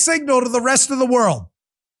bold signal to the rest of the world.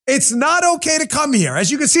 It's not okay to come here.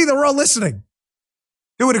 As you can see, they're all listening.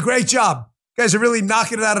 Doing a great job. You guys are really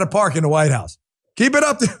knocking it out of the park in the White House. Keep it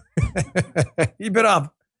up. Keep it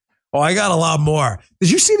up. Oh, I got a lot more.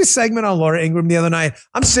 Did you see the segment on Laura Ingraham the other night?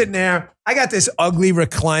 I'm sitting there. I got this ugly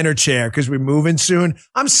recliner chair because we're moving soon.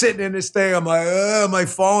 I'm sitting in this thing. I'm like, am I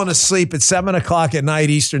falling asleep at 7 o'clock at night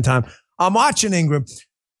Eastern time? I'm watching Ingraham.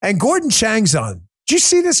 And Gordon Chang's on. Did you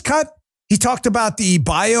see this cut? He talked about the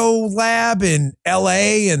bio lab in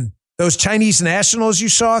L.A. and those Chinese nationals you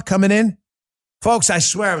saw coming in. Folks, I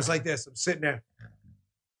swear I was like this. I'm sitting there.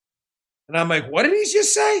 And I'm like, what did he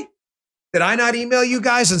just say? Did I not email you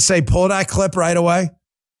guys and say, pull that clip right away?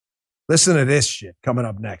 Listen to this shit coming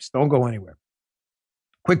up next. Don't go anywhere.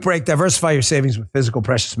 Quick break. Diversify your savings with physical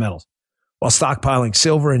precious metals while stockpiling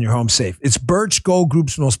silver in your home safe. It's Birch Gold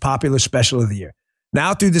Group's most popular special of the year.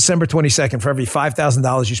 Now through December 22nd, for every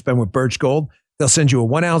 $5,000 you spend with Birch Gold, they'll send you a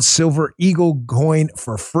 1-ounce silver Eagle coin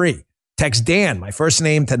for free. Text Dan, my first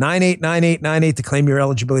name, to 989898 to claim your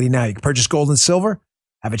eligibility now. You can purchase gold and silver,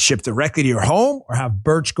 have it shipped directly to your home, or have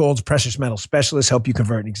Birch Gold's precious metal specialists help you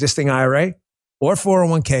convert an existing IRA or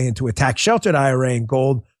 401k into a tax-sheltered IRA in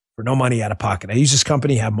gold for no money out of pocket. I use this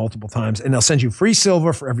company, have multiple times, and they'll send you free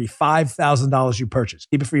silver for every $5,000 you purchase.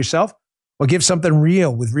 Keep it for yourself or give something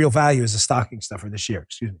real with real value as a stocking stuffer this year.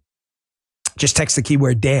 Excuse me. Just text the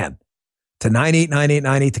keyword Dan to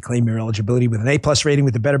 989898 to claim your eligibility with an A+ rating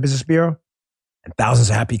with the Better Business Bureau and thousands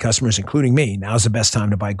of happy customers, including me. Now's the best time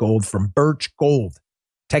to buy gold from Birch Gold.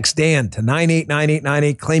 Text Dan to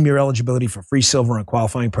 989898. Claim your eligibility for free silver on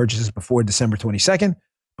qualifying purchases before December 22nd.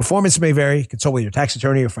 Performance may vary. Consult with your tax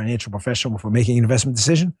attorney or financial professional before making an investment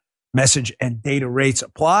decision. Message and data rates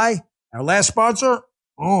apply. Our last sponsor.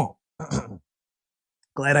 Oh,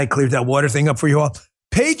 glad I cleared that water thing up for you all.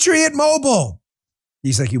 Patriot Mobile.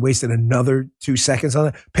 He's like, you wasted another 2 seconds on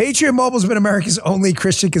that. Patriot Mobile has been America's only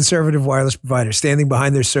Christian conservative wireless provider, standing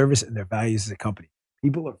behind their service and their values as a company.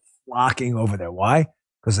 People are flocking over there. Why?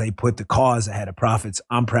 because they put the cause ahead of profits.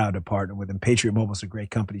 I'm proud to partner with them. Patriot Mobile is a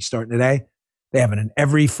great company starting today. They have an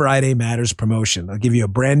Every Friday Matters promotion. They'll give you a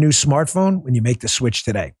brand new smartphone when you make the switch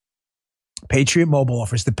today. Patriot Mobile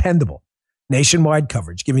offers dependable nationwide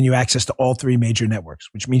coverage, giving you access to all 3 major networks,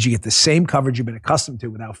 which means you get the same coverage you've been accustomed to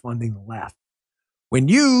without funding the left. When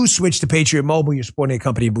you switch to Patriot Mobile, you're supporting a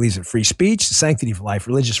company who believes in free speech, the sanctity of life,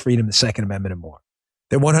 religious freedom, the Second Amendment, and more.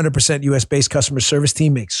 Their 100% U.S.-based customer service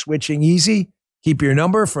team makes switching easy. Keep your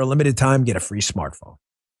number for a limited time. Get a free smartphone.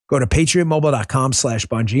 Go to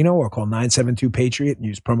patriotmobile.com/Bongino or call 972-PATRIOT and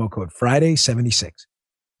use promo code Friday76.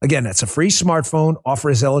 Again, that's a free smartphone. Offer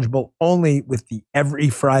is eligible only with the Every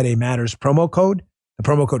Friday Matters promo code. The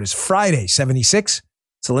promo code is Friday76.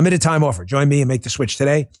 It's a limited time offer. Join me and make the switch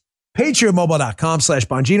today.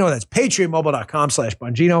 patriotmobile.com/Bongino. That's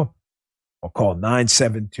patriotmobile.com/Bongino. Or call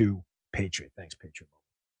 972-PATRIOT. Thanks, Patriot Mobile.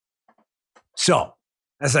 So,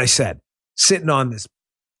 as I said, sitting on this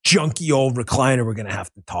junky old recliner we're going to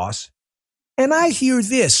have to toss. And I hear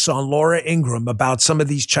this on Laura Ingraham about some of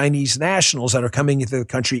these Chinese nationals that are coming into the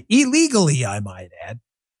country illegally, I might add,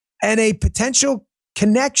 and a potential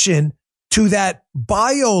connection to that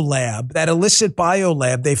biolab, that illicit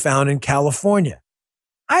biolab they found in California.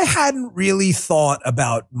 I hadn't really thought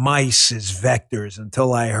about mice as vectors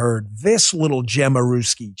until I heard this little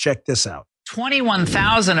Jemaruski. Check this out.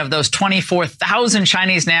 21,000 of those 24,000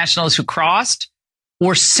 Chinese nationals who crossed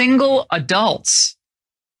were single adults.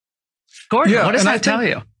 Gordon, what does that tell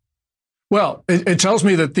you? Well, it tells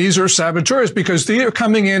me that these are saboteurs because they are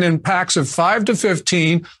coming in packs of 5 to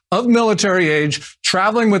 15 of military age,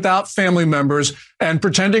 traveling without family members and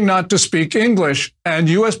pretending not to speak English. And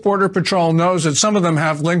U.S. Border Patrol knows that some of them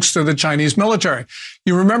have links to the Chinese military.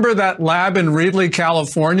 You remember that lab in Reedley,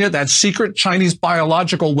 California, that secret Chinese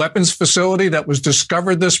biological weapons facility that was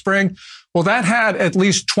discovered this spring? Well, that had at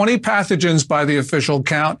least 20 pathogens by the official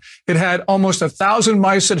count. It had almost 1,000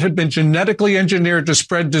 mice that had been genetically engineered to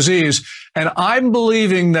spread disease. And I'm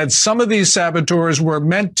believing that some of these saboteurs were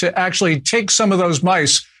meant to actually take some of those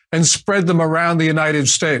mice and spread them around the United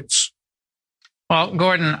States. Well,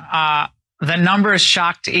 Gordon, the numbers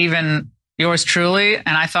shocked even yours truly, and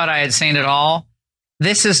I thought I had seen it all.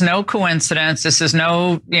 This is no coincidence. This is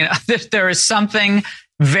no, there is something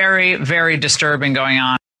very, very disturbing going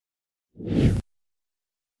on.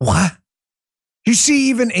 What? You see,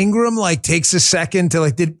 even Ingram takes a second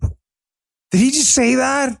to did he just say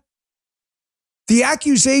that? The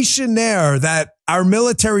accusation there that our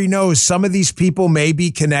military knows some of these people may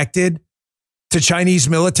be connected to Chinese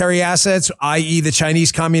military assets, i.e. the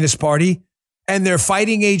Chinese Communist Party, and they're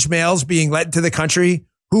fighting age males being let into the country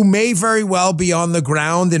who may very well be on the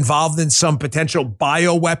ground involved in some potential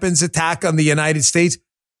bioweapons attack on the United States.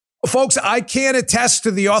 Folks, I can't attest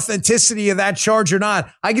to the authenticity of that charge or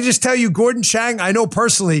not. I can just tell you, Gordon Chang, I know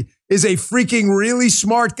personally, is a freaking really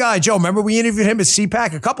smart guy. Joe, remember we interviewed him at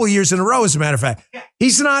CPAC a couple of years in a row, as a matter of fact.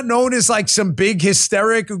 He's not known as some big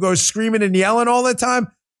hysteric who goes screaming and yelling all the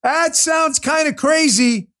time. That sounds kind of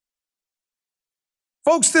crazy.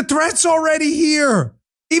 Folks, the threat's already here.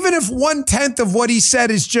 Even if 1/10 of what he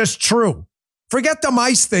said is just true. Forget the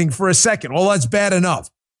mice thing for a second. Well, that's bad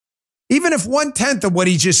enough. Even if 1/10 of what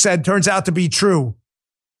he just said turns out to be true,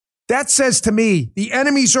 that says to me, the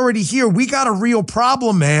enemy's already here. We got a real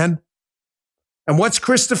problem, man. And what's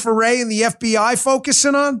Christopher Wray and the FBI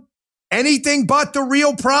focusing on? Anything but the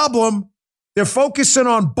real problem. They're focusing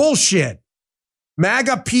on bullshit.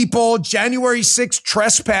 MAGA people, January 6th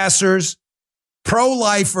trespassers,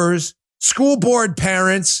 pro-lifers, school board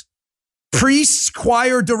parents, priests,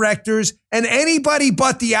 choir directors, and anybody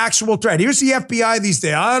but the actual threat. Here's the FBI these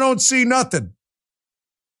days. I don't see nothing.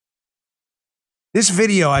 This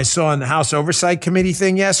video I saw in the House Oversight Committee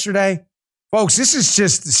thing yesterday, folks, this is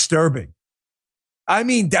just disturbing. I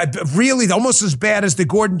mean, really almost as bad as the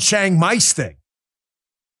Gordon Chang mice thing.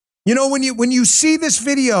 You know, when you see this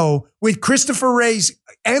video with Christopher Wray's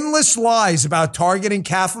endless lies about targeting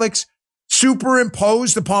Catholics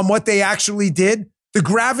superimposed upon what they actually did, the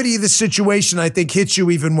gravity of the situation, I think, hits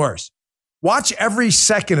you even worse. Watch every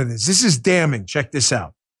second of this. This is damning. Check this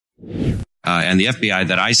out. And the FBI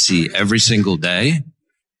that I see every single day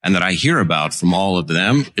and that I hear about from all of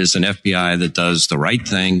them is an FBI that does the right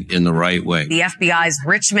thing in the right way. The FBI's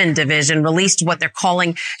Richmond division released what they're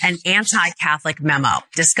calling an anti-Catholic memo,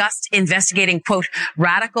 discussed investigating, quote,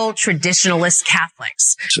 radical traditionalist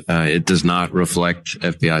Catholics. It does not reflect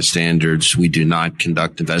FBI standards. We do not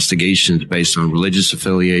conduct investigations based on religious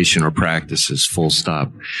affiliation or practices, full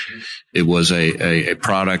stop. It was a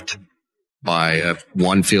product by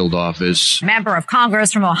one field office. Member of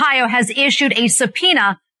Congress from Ohio has issued a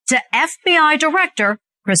subpoena to FBI Director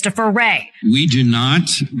Christopher Wray. We do not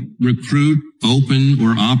recruit, open,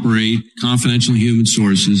 or operate confidential human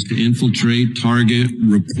sources to infiltrate, target,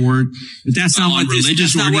 report. But that's not what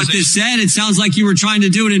this said. It sounds like you were trying to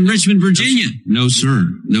do it in Richmond, Virginia. No, sir.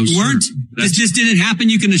 No, You weren't? This This didn't happen?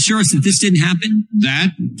 You can assure us that this didn't happen?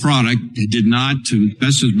 That product did not, to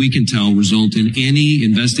best as we can tell, result in any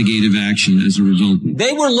investigative action as a result.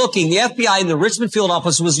 They were looking, the FBI in the Richmond field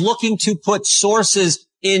office was looking to put sources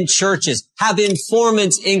in churches, have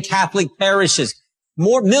informants in Catholic parishes,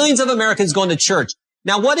 millions of Americans going to church.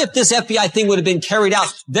 Now, what if this FBI thing would have been carried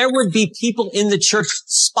out? There would be people in the church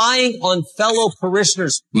spying on fellow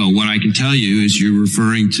parishioners. Well, what I can tell you is you're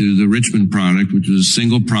referring to the Richmond product, which was a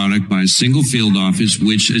single product by a single field office,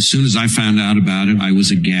 which as soon as I found out about it, I was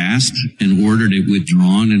aghast and ordered it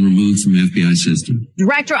withdrawn and removed from the FBI system.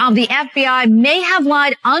 Director of the FBI may have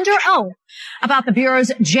lied under oath about the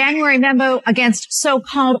Bureau's January memo against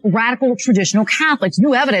so-called radical traditional Catholics.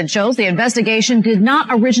 New evidence shows the investigation did not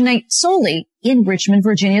originate solely in Richmond,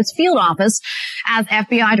 Virginia's field office, as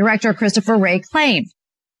FBI Director Christopher Wray claimed.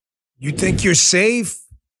 You think you're safe?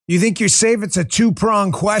 You think you're safe? It's a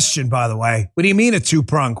two-pronged question, by the way. What do you mean a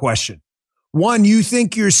two-pronged question? One, you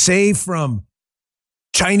think you're safe from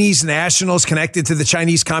Chinese nationals connected to the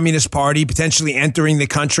Chinese Communist Party potentially entering the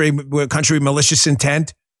country with malicious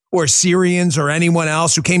intent? Or Syrians or anyone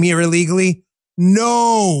else who came here illegally?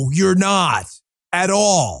 No, you're not at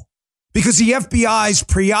all. Because the FBI's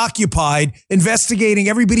preoccupied investigating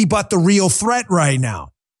everybody but the real threat right now.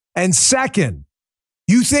 And second,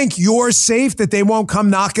 you think you're safe that they won't come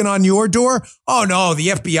knocking on your door? Oh no, the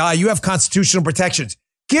FBI, you have constitutional protections.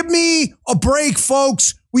 Give me a break,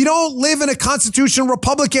 folks. We don't live in a constitutional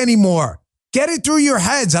republic anymore. Get it through your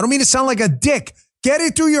heads. I don't mean to sound like a dick. Get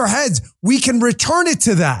it through your heads. We can return it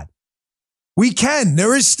to that. We can.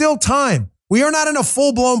 There is still time. We are not in a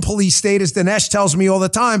full-blown police state, as Dinesh tells me all the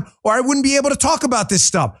time, or I wouldn't be able to talk about this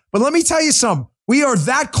stuff. But let me tell you something. We are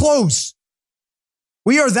that close.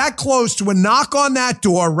 We are that close to a knock on that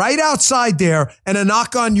door right outside there and a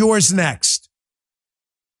knock on yours next.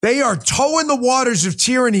 They are towing the waters of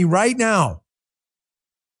tyranny right now.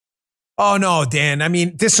 Oh, no, Dan. I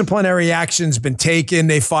mean, disciplinary action's been taken.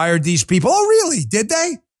 They fired these people. Oh, really? Did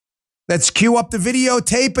they? Let's cue up the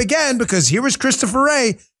videotape again, because here was Christopher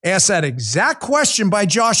Wray asked that exact question by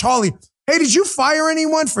Josh Hawley. Hey, did you fire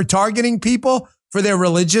anyone for targeting people for their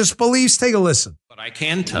religious beliefs? Take a listen. But I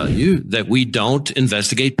can tell you that we don't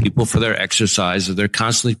investigate people for their exercise of their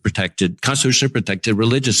constitutionally protected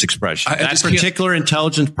religious expression. That particular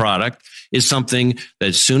intelligence product is something that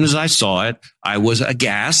as soon as I saw it, I was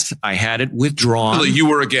aghast. I had it withdrawn. Really? You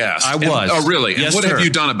were aghast? I was. Oh, really? Yes, and what have you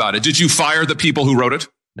done about it? Did you fire the people who wrote it?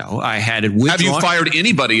 No, I had it withdrawn. Have you fired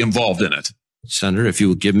anybody involved in it? Senator, if you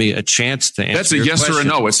would give me a chance to answer That's a yes question. or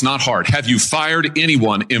a no. It's not hard. Have you fired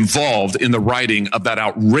anyone involved in the writing of that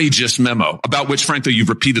outrageous memo about which, frankly, you've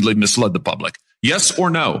repeatedly misled the public? Yes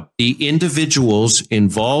or no? The individuals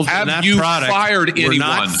involved in that product fired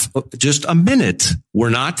anyone? Just a minute.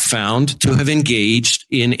 Were not found to have engaged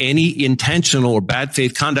in any intentional or bad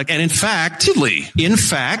faith conduct. And in fact,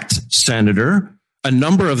 Senator, a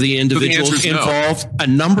number of the individuals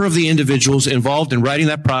involved in writing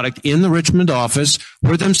that product in the Richmond office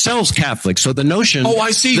were themselves Catholic. So the notion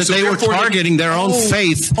that they were targeting their own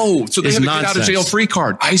faith so they is have a nonsense. get out of jail free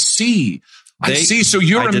card. I see. So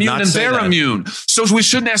you're immune and they're immune. So we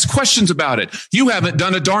shouldn't ask questions about it. You haven't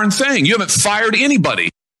done a darn thing. You haven't fired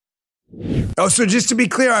anybody. Oh, so just to be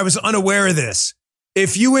clear, I was unaware of this.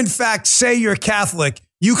 If you, in fact, say you're Catholic,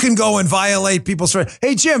 you can go and violate people's rights.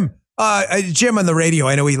 Hey, Jim on the radio,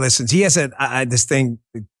 I know he listens. He has this thing,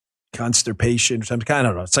 constipation or something. I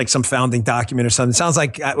don't know. It's like some founding document or something. It sounds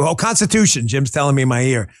like, Constitution, Jim's telling me in my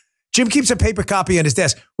ear. Jim keeps a paper copy on his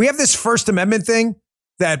desk. We have this First Amendment thing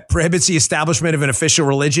that prohibits the establishment of an official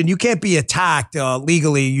religion. You can't be attacked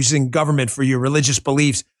legally using government for your religious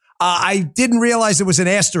beliefs. I didn't realize there was an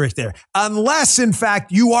asterisk there. Unless, in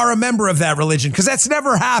fact, you are a member of that religion, because that's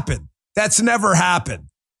never happened. That's never happened.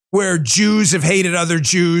 Where Jews have hated other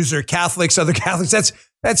Jews or Catholics, other Catholics.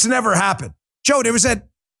 That's never happened. Joe, there was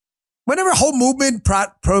whenever a whole movement,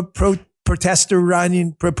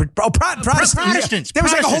 Protestants. There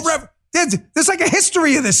was like a whole, there's like a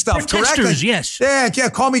history of this stuff, correct? Yes. Yeah,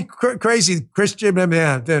 call me crazy Christian.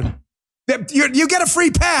 Yeah. You get a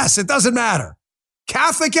free pass. It doesn't matter.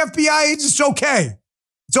 Catholic FBI agents, it's okay.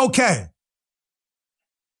 It's okay.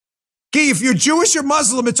 Gee, if you're Jewish or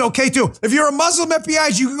Muslim, it's okay too. If you're a Muslim FBI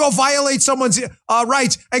agent, you can go violate someone's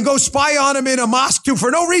rights and go spy on them in a mosque too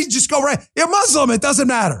for no reason. Just go right. You're Muslim. It doesn't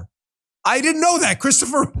matter. I didn't know that.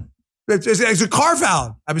 Christopher, it's a carve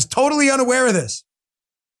out. I was totally unaware of this.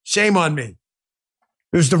 Shame on me.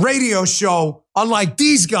 It was the radio show. Unlike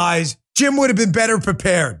these guys, Jim would have been better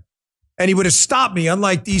prepared. And he would have stopped me,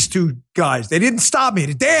 unlike these two guys. They didn't stop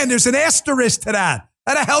me. Dan, there's an asterisk to that.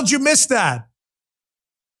 How the hell did you miss that?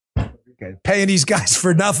 Okay, paying these guys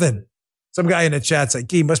for nothing. Some guy in the chat's like,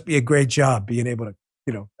 "Gee, must be a great job being able to,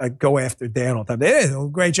 go after Dan all the time." They did a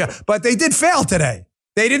great job. But they did fail today.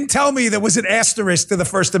 They didn't tell me there was an asterisk to the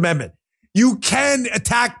First Amendment. You can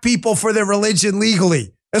attack people for their religion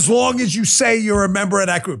legally, as long as you say you're a member of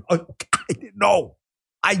that group. I didn't know.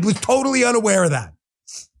 I was totally unaware of that.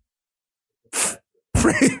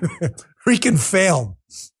 Freaking failed.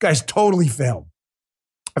 Guys totally failed.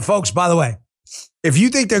 And folks, by the way, if you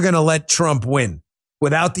think they're going to let Trump win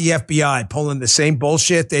without the FBI pulling the same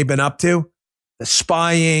bullshit they've been up to, the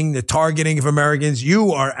spying, the targeting of Americans,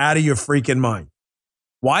 you are out of your freaking mind.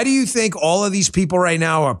 Why do you think all of these people right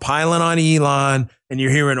now are piling on Elon and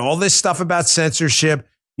you're hearing all this stuff about censorship?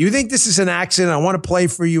 You think this is an accident? I want to play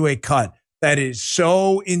for you a cut that is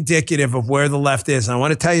so indicative of where the left is. And I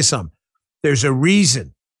want to tell you something. There's a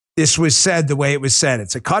reason this was said the way it was said.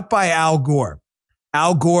 It's a cut by Al Gore.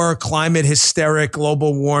 Al Gore, climate hysteric,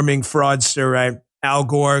 global warming fraudster, right? Al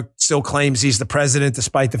Gore still claims he's the president,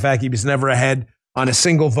 despite the fact he was never ahead on a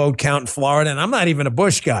single vote count in Florida. And I'm not even a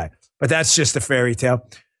Bush guy, but that's just a fairy tale.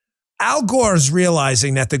 Al Gore is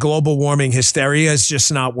realizing that the global warming hysteria is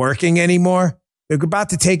just not working anymore. They're about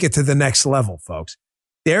to take it to the next level, folks.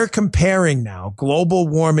 They're comparing now global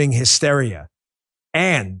warming hysteria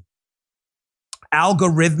and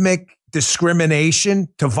algorithmic discrimination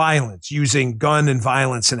to violence, using gun and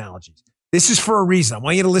violence analogies. This is for a reason. I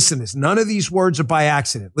want you to listen to this. None of these words are by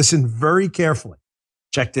accident. Listen very carefully.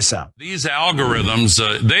 Check this out. These algorithms,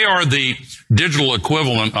 they are the digital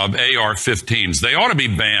equivalent of AR-15s. They ought to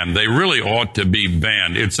be banned. They really ought to be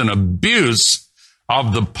banned. It's an abuse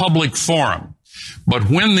of the public forum. But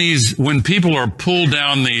when people are pulled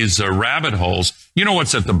down these rabbit holes, you know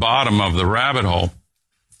what's at the bottom of the rabbit hole?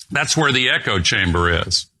 That's where the echo chamber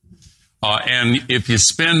is. And if you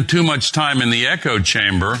spend too much time in the echo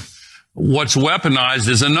chamber, what's weaponized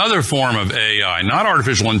is another form of AI, not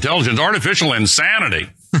artificial intelligence, artificial insanity.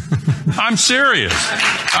 I'm serious.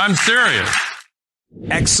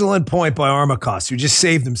 Excellent point by Armacost, who just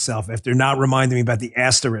saved himself after not reminding me about the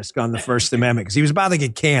asterisk on the First Amendment, because he was about to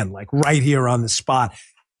get canned, like right here on the spot.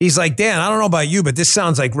 He's like, Dan, I don't know about you, but this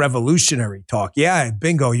sounds like revolutionary talk. Yeah,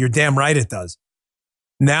 bingo, you're damn right it does.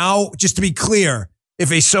 Now, just to be clear,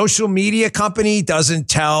 if a social media company doesn't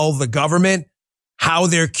tell the government how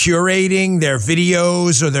they're curating their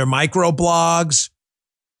videos or their microblogs,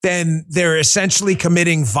 then they're essentially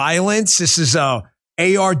committing violence. This is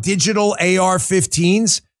digital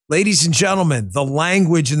AR-15s. Ladies and gentlemen, the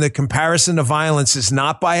language and the comparison to violence is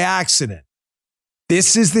not by accident.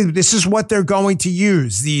 This is what they're going to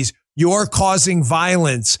use. You're causing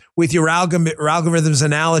violence with your algorithms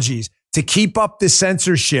analogies to keep up the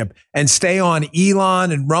censorship and stay on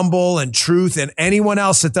Elon and Rumble and Truth and anyone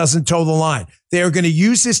else that doesn't toe the line. They are going to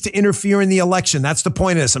use this to interfere in the election. That's the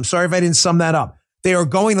point of this. I'm sorry if I didn't sum that up. They are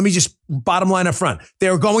going, let me just bottom line up front. They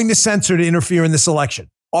are going to censor to interfere in this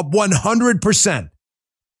election. 100%.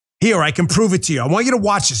 Here, I can prove it to you. I want you to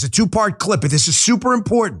watch this, a 2-part clip, but this is super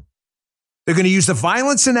important. They're going to use the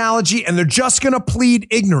violence analogy and they're just going to plead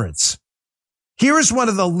ignorance. Here is one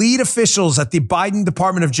of the lead officials at the Biden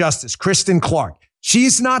Department of Justice, Kristen Clark.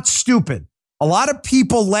 She's not stupid. A lot of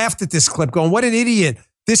people laughed at this clip going, what an idiot.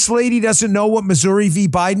 This lady doesn't know what Missouri v.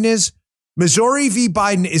 Biden is. Missouri v.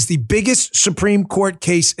 Biden is the biggest Supreme Court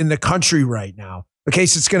case in the country right now. The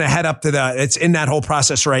case it's going to head up to it's in that whole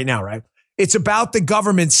process right now, right? It's about the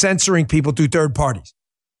government censoring people through third parties.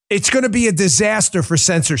 It's going to be a disaster for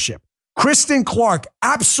censorship. Kristen Clark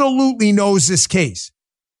absolutely knows this case.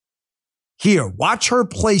 Here, watch her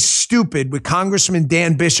play stupid with Congressman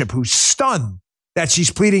Dan Bishop, who's stunned that she's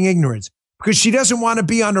pleading ignorance because she doesn't want to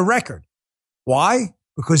be on the record. Why?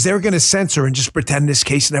 Because they're going to censor and just pretend this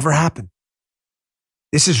case never happened.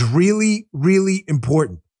 This is really, really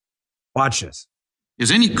important. Watch this. Is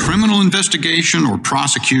any criminal investigation or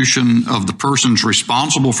prosecution of the persons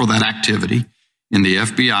responsible for that activity in the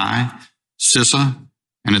FBI, CISA,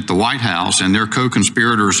 and at the White House and their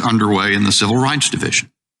co-conspirators underway in the Civil Rights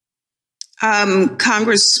Division?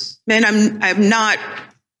 Congressman, I'm not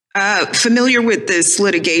familiar with this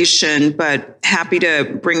litigation, but happy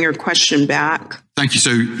to bring your question back. Thank you. So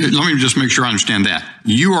let me just make sure I understand that.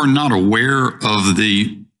 You are not aware of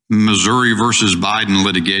the Missouri versus Biden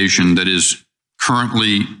litigation that is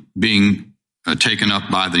currently being taken up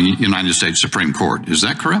by the United States Supreme Court. Is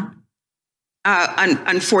that correct?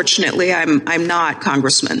 Unfortunately, I'm not,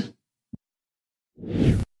 Congressman.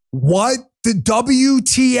 What? The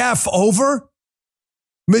WTF over?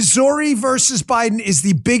 Missouri versus Biden is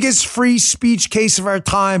the biggest free speech case of our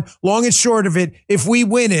time. Long and short of it, if we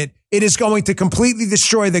win it, it is going to completely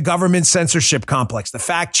destroy the government censorship complex. The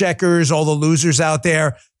fact checkers, all the losers out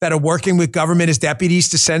there that are working with government as deputies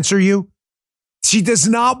to censor you. She does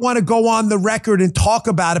not want to go on the record and talk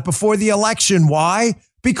about it before the election. Why?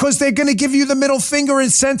 Because they're going to give you the middle finger and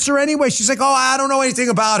censor anyway. She's like, oh, I don't know anything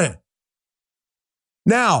about it.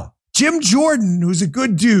 Now, Jim Jordan, who's a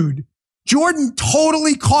good dude, Jordan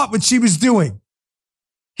totally caught what she was doing.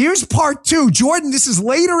 Here's part two. Jordan, this is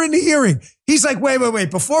later in the hearing. He's like,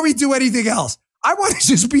 wait. Before we do anything else, I want to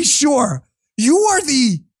just be sure you are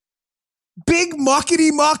the big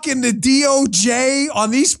muckety muck in the DOJ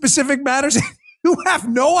on these specific matters. You have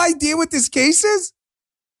no idea what this case is?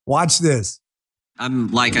 Watch this.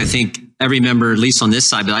 I'm like, I think every member, at least on this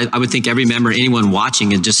side, but I would think every member, anyone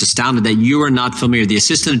watching, is just astounded that you are not familiar. The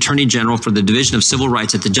Assistant Attorney General for the Division of Civil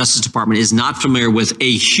Rights at the Justice Department is not familiar with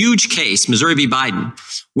a huge case, Missouri v. Biden,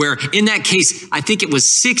 where in that case, I think it was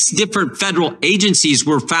 6 different federal agencies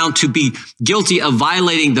were found to be guilty of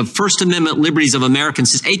violating the First Amendment liberties of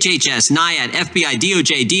Americans, HHS, NIAID, FBI,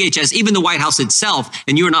 DOJ, DHS, even the White House itself,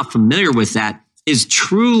 and you are not familiar with that, is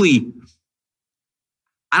truly...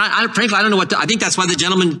 frankly, I don't know what I think that's why the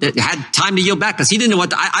gentleman had time to yield back, because he didn't know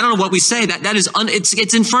what I don't know what we say. That is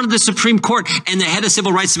it's in front of the Supreme Court, and the head of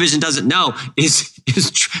Civil Rights Division doesn't know.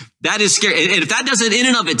 That is scary. And if that doesn't in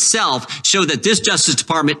and of itself show that this Justice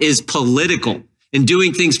Department is political and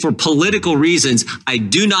doing things for political reasons, I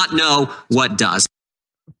do not know what does.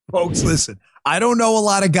 Folks, listen, I don't know a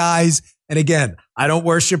lot of guys. And again, I don't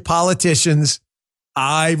worship politicians.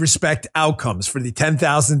 I respect outcomes for the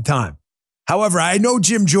 10,000th time. However, I know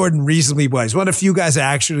Jim Jordan reasonably well. He's one of the few guys I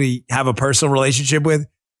actually have a personal relationship with.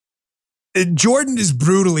 Jordan is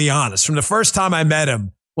brutally honest. From the first time I met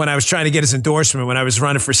him, when I was trying to get his endorsement, when I was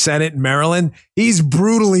running for Senate in Maryland, he's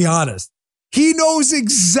brutally honest. He knows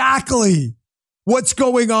exactly what's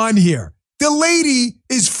going on here. The lady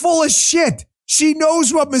is full of shit. She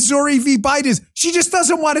knows what Missouri v. Biden is. She just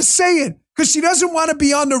doesn't want to say it because she doesn't want to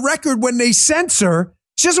be on the record when they censor.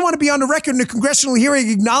 She doesn't want to be on the record in a congressional hearing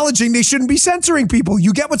acknowledging they shouldn't be censoring people.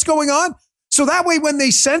 You get what's going on? So that way, when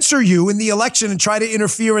they censor you in the election and try to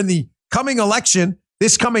interfere in the coming election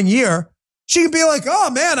this coming year, she can be like,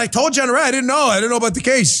 oh, man, I told you, I didn't know about the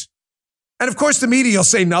case. And of course, the media will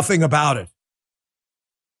say nothing about it.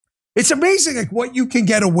 It's amazing like what you can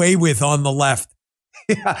get away with on the left.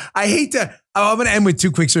 I hate to, I'm going to end with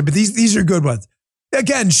 2 quick stories, but these are good ones.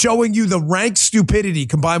 Again, showing you the rank stupidity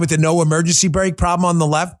combined with the no emergency brake problem on the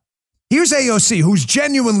left. Here's AOC, who's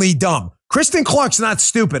genuinely dumb. Kristen Clark's not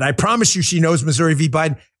stupid. I promise you she knows Missouri v.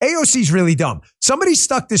 Biden. AOC's really dumb. Somebody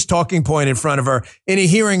stuck this talking point in front of her in a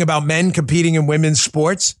hearing about men competing in women's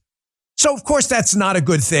sports. So, of course, that's not a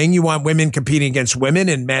good thing. You want women competing against women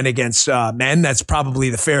and men against men. That's probably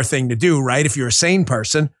the fair thing to do, right? If you're a sane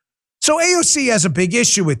person. So AOC has a big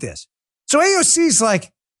issue with this. So AOC's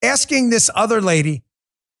like, asking this other lady,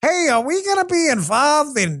 hey, are we going to be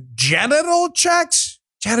involved in genital checks?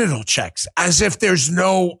 Genital checks, as if there's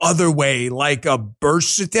no other way, like a birth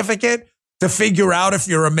certificate, to figure out if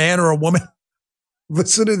you're a man or a woman.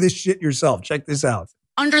 Listen to this shit yourself. Check this out.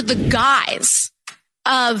 Under the guise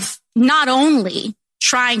of not only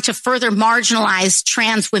trying to further marginalize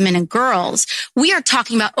trans women and girls, we are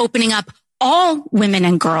talking about opening up all women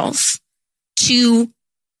and girls to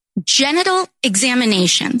genital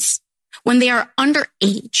examinations when they are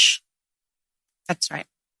underage. That's right.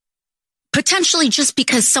 Potentially just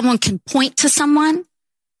because someone can point to someone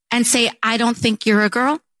and say, I don't think you're a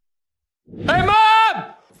girl. Hey, Mom!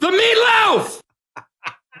 The meatloaf!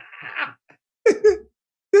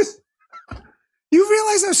 You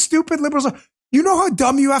realize how stupid liberals are? You know how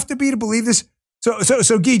dumb you have to be to believe this?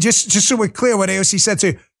 So Guy, just so we're clear what AOC said to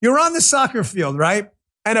you. You're on the soccer field, right?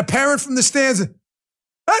 And a parent from the stands,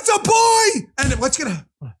 that's a boy! And what's going to...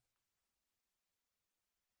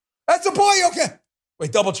 That's a boy, okay.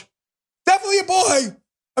 Wait, double check. Definitely a boy.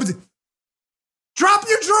 Drop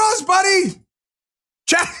your drawers, buddy.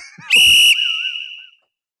 Check.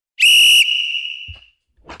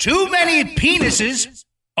 Too many penises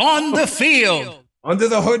on the field. Under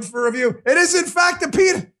the hood for review. It is, in fact, a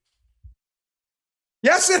penis.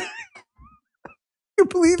 Yes, it. You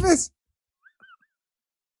believe this?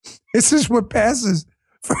 This is what passes.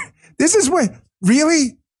 This is what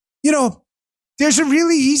really, there's a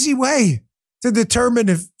really easy way to determine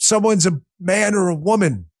if someone's a man or a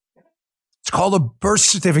woman. It's called a birth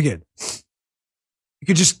certificate. You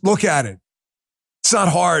could just look at it. It's not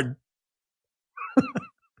hard.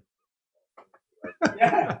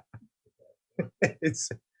 Yeah. It's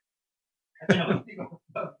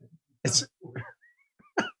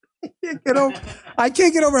I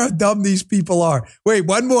can't get over how dumb these people are. Wait,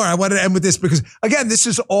 one more. I want to end with this because, again, this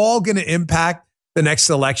is all going to impact the next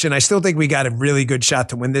election. I still think we got a really good shot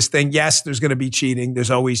to win this thing. Yes, there's going to be cheating.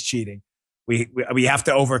 There's always cheating. We have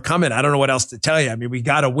to overcome it. I don't know what else to tell you. I mean, we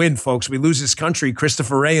got to win, folks. We lose this country.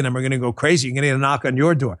 Christopher Wray and them are going to go crazy. You're going to get a knock on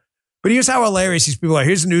your door. But here's how hilarious these people are.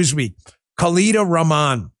 Here's Newsweek. Khalida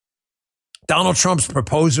Rahman. Donald Trump's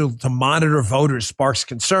proposal to monitor voters sparks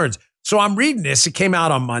concerns. So I'm reading this. It came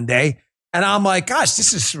out on Monday. And I'm like, gosh,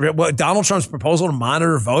 this is what Donald Trump's proposal to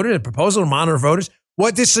monitor voters.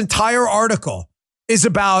 What this entire article is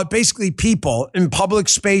about, basically people in public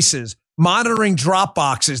spaces monitoring drop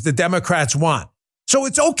boxes the Democrats want. So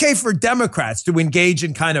it's okay for Democrats to engage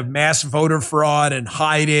in kind of mass voter fraud and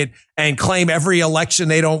hide it and claim every election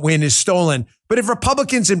they don't win is stolen. But if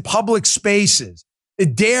Republicans in public spaces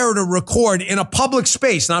dare to record in a public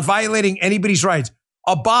space, not violating anybody's rights,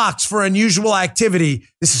 a box for unusual activity,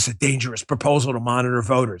 this is a dangerous proposal to monitor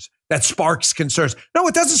voters. That sparks concerns. No,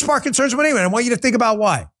 it doesn't spark concerns with anyone. I want you to think about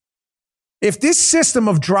why. If this system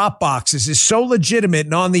of drop boxes is so legitimate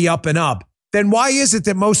and on the up and up, then why is it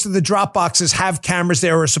that most of the drop boxes have cameras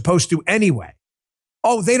there or are supposed to anyway?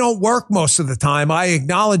 Oh, they don't work most of the time. I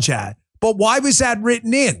acknowledge that. But why was that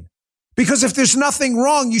written in? Because if there's nothing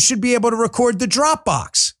wrong, you should be able to record the drop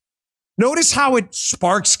box. Notice how it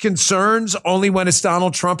sparks concerns only when it's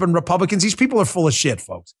Donald Trump and Republicans. These people are full of shit,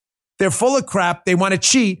 folks. They're full of crap. They want to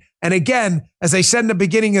cheat. And again, as I said in the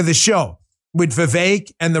beginning of the show, with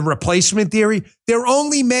Vivek and the replacement theory, they're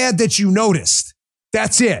only mad that you noticed.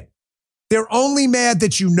 That's it. They're only mad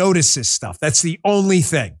that you notice this stuff. That's the only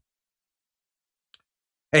thing.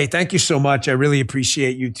 Hey, thank you so much. I really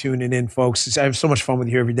appreciate you tuning in, folks. I have so much fun with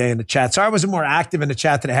you every day in the chat. Sorry I wasn't more active in the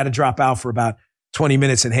chat today. I had to drop out for about 20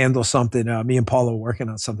 minutes and handle something. Me and Paula were working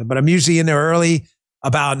on something. But I'm usually in there early,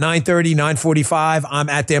 about 9:30, 9:45. I'm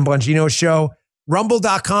at Dan Bongino Show.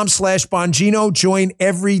 Rumble.com/Bongino. Join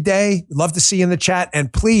every day. We'd love to see you in the chat.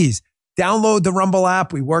 And please download the Rumble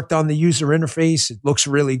app. We worked on the user interface. It looks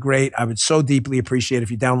really great. I would so deeply appreciate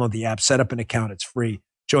if you download the app, set up an account. It's free.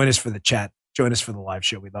 Join us for the chat. Join us for the live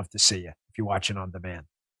show. We'd love to see you if you're watching on demand.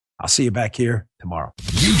 I'll see you back here tomorrow.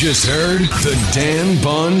 You just heard the Dan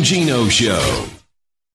Bongino Show.